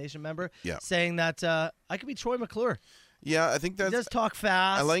each Hits Nation member? Yeah. Saying that I could be Troy McClure. Yeah, I think that's... He does talk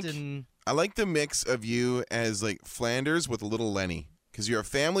fast. I like the mix of you as like Flanders with a little Lenny, because you're a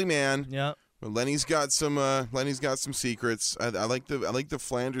family man. Yeah. Well, Lenny's got some secrets. I like the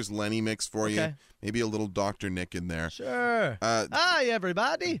Flanders Lenny mix for you. Maybe a little Dr. Nick in there. Sure. Hi,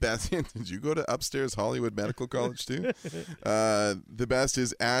 everybody. Best, did you go to Upstairs Hollywood Medical College too? The best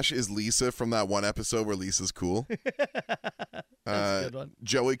is Ash is Lisa from that one episode where Lisa's cool. That's a good one.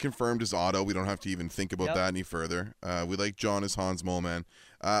 Joey confirmed as Otto. We don't have to even think about that any further. We like John as Hans Moleman.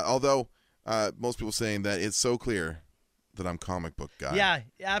 Although most people saying that it's so clear that I'm comic book guy. Yeah,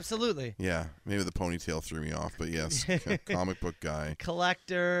 absolutely. Yeah, maybe the ponytail threw me off, but yes, comic book guy.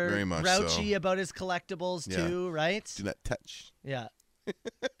 Collector. Very much grouchy so. about his collectibles too, right? Do not touch. Yeah.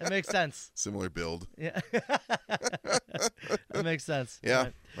 That makes sense. Similar build. Yeah. That makes sense. Yeah.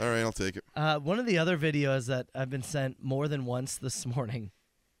 All right, I'll take it. One of the other videos that I've been sent more than once this morning.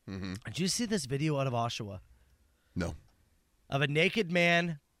 Mm-hmm. Did you see this video out of Oshawa? No. Of a naked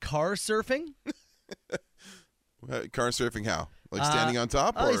man car surfing? Car surfing how? Like standing on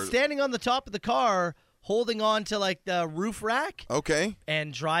top? Oh, or? he's standing on the top of the car, holding on to like the roof rack. Okay.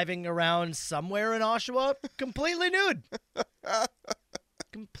 And driving around somewhere in Oshawa completely nude.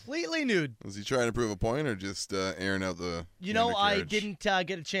 Completely nude. Was he trying to prove a point or just airing out the I didn't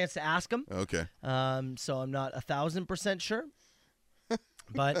get a chance to ask him. Okay. So I'm not 1,000% sure.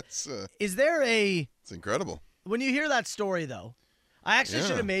 But it's incredible. When you hear that story, though, I actually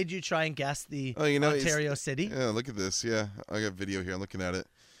should have made you try and guess the Ontario city. Yeah, look at this. Yeah, I got video here. I'm looking at it.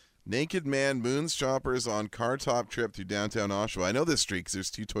 Naked man moons shoppers on car top trip through downtown Oshawa. I know this street because there's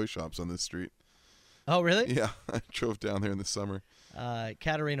 2 toy shops on this street. Oh, really? Yeah, I drove down there in the summer.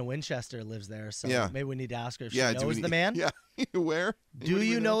 Katarina Winchester lives there, so maybe we need to ask her if she knows the man. Yeah, where? Do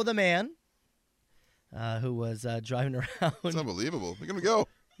you know the man who was driving around? It's unbelievable. Look at him go.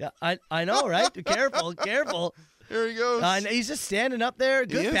 Yeah, I know, right? Careful, careful. Here he goes. He's just standing up there.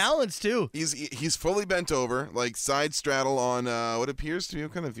 Good balance, too. He's fully bent over, like side straddle on what appears to be,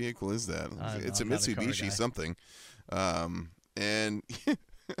 what kind of vehicle is that? It's a Mitsubishi something. And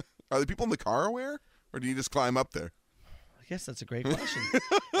are the people in the car aware? Or do you just climb up there? I guess that's a great question.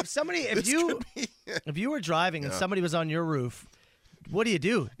 If you were driving and somebody was on your roof, what do?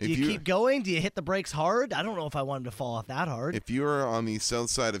 Do you keep going? Do you hit the brakes hard? I don't know if I want him to fall off that hard. If you were on the south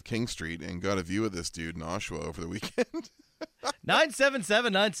side of King Street and got a view of this dude in Oshawa over the weekend.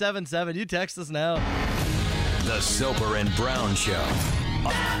 977-977. You text us now. The Soper and Brown Show.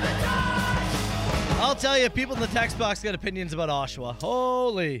 I'll tell you, people in the text box got opinions about Oshawa.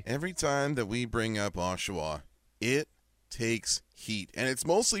 Holy. Every time that we bring up Oshawa, it takes heat. And it's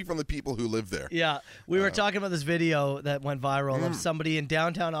mostly from the people who live there. Yeah. We were talking about this video that went viral of somebody in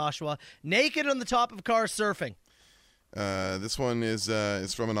downtown Oshawa naked on the top of a car surfing. This one is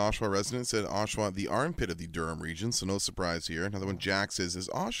from an Oshawa resident. It said Oshawa, the armpit of the Durham region, so no surprise here. Another one, Jack says, is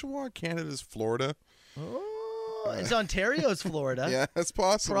Oshawa Canada's Florida? Oh, it's Ontario's Florida. Yeah, that's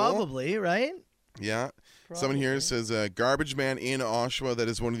possible. Probably, right? Yeah. Probably. Someone here says, garbage man in Oshawa. That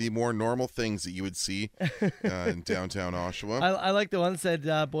is one of the more normal things that you would see in downtown Oshawa. I like the one that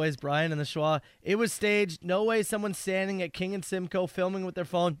said, boys, Brian and the Schwa, it was staged. No way someone's standing at King and Simcoe filming with their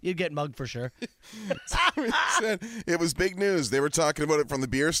phone. You'd get mugged for sure. Said, it was big news. They were talking about it from the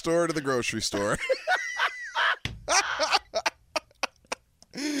beer store to the grocery store.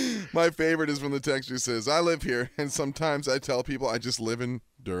 My favorite is when the texter says, I live here, and sometimes I tell people I just live in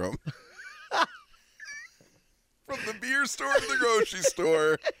Durham. From the beer store to the grocery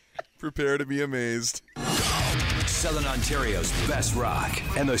store. Prepare to be amazed. Southern Ontario's best rock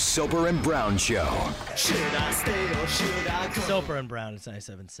and the Soper and Brown Show. Should I stay or should I go? Soper and Brown, it's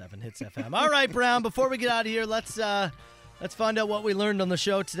 97.7 Hits FM. All right, Brown, before we get out of here, let's find out what we learned on the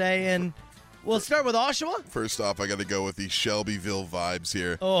show today, and we'll start with Oshawa. First off, I got to go with the Shelbyville vibes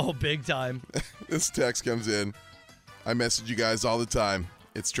here. Oh, big time. This text comes in. I message you guys all the time.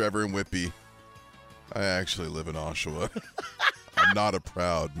 It's Trevor and Whitby. I actually live in Oshawa. I'm not a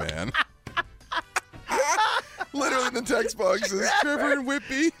proud man. Literally in the text box is Trevor and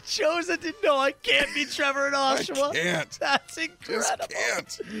Whitby. Chosen to know I can't be Trevor and Oshawa. I can't. That's incredible.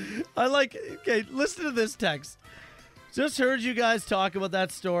 Just can't. I like, okay, listen to this text. Just heard you guys talk about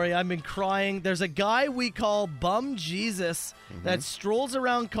that story. I've been crying. There's a guy we call Bum Jesus that strolls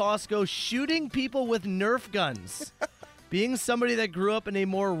around Costco shooting people with Nerf guns. Being somebody that grew up in a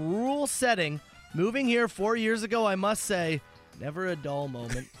more rural setting, moving here 4 years ago, I must say, never a dull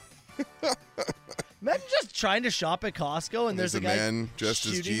moment. Imagine just trying to shop at Costco and there's a guy man dressed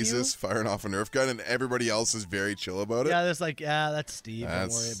as Jesus firing off a Nerf gun and everybody else is very chill about it. Yeah, there's like, yeah, that's Steve. Don't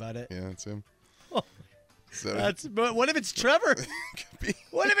worry about it. Yeah, it's him. So, but what if it's Trevor?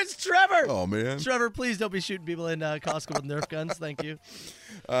 What if it's Trevor? Oh, man. Trevor, please don't be shooting people in Costco with Nerf guns. Thank you.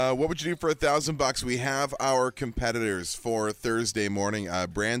 What would you do for $1,000? We have our competitors for Thursday morning.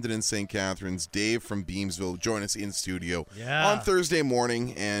 Brandon in St. Catharines, Dave from Beamsville join us in studio on Thursday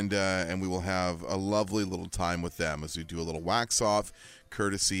morning, and we will have a lovely little time with them as we do a little wax off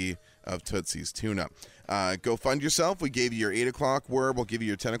courtesy of Tootsie's Tuna. Go fund yourself. We gave you your 8 o'clock word. We'll give you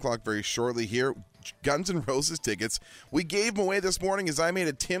your 10 o'clock very shortly here. Guns N' Roses tickets. We gave them away this morning as I made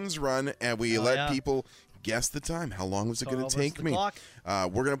a Tim's run, and we let people guess the time. How long was it going to take me? We're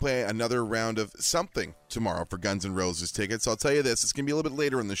going to play another round of something tomorrow for Guns N' Roses tickets. So I'll tell you this: it's going to be a little bit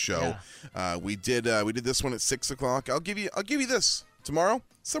later in the show. We did this one at 6 o'clock. I'll give you this tomorrow,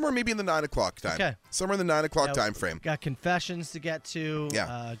 somewhere maybe in the 9 o'clock time. Okay, somewhere in the 9 o'clock time frame. Got confessions to get to.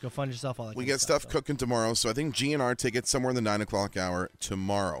 Go fund yourself. All that. We got stuff cooking tomorrow, so I think GNR tickets somewhere in the 9 o'clock hour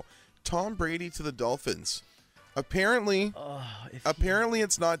tomorrow. Tom Brady to the Dolphins. Apparently,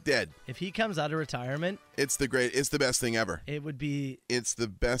 it's not dead. If he comes out of retirement, it's the best thing ever. It would be. It's the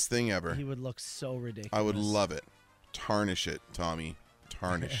best thing ever. He would look so ridiculous. I would love it. Tarnish it, Tommy.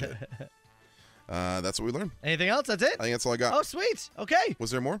 Tarnish it. That's what we learned. Anything else? That's it? I think that's all I got. Oh, sweet. Okay. Was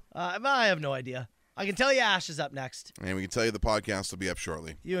there more? I have no idea. I can tell you Ash is up next. And we can tell you the podcast will be up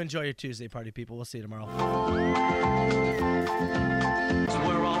shortly. You enjoy your Tuesday party, people. We'll see you tomorrow.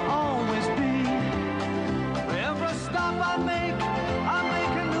 Where I'll always be. Every stop I make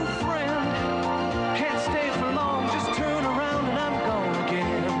a new friend. Can't stay for long, just turn around and I'm gone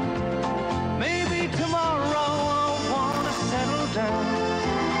again. Maybe tomorrow I'll wanna settle down.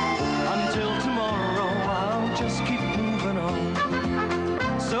 Until tomorrow I'll just keep moving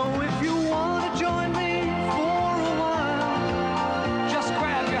on. So if you wanna join me for a while, just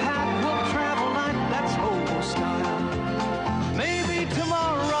grab your hat, we'll travel like that's old style. Maybe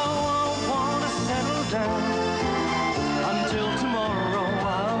tomorrow I'll wanna settle down. Until tomorrow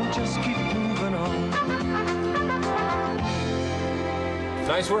I'll just keep moving on.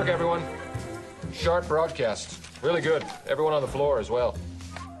 Nice work, everyone. Sharp broadcast. Really good. Everyone on the floor as well.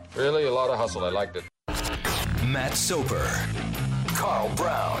 Really a lot of hustle. I liked it. Matt Soper, Carl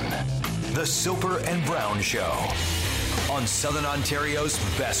Brown, The Soper and Brown Show on Southern Ontario's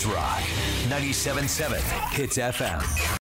Best Rock, 97.7 Hits FM.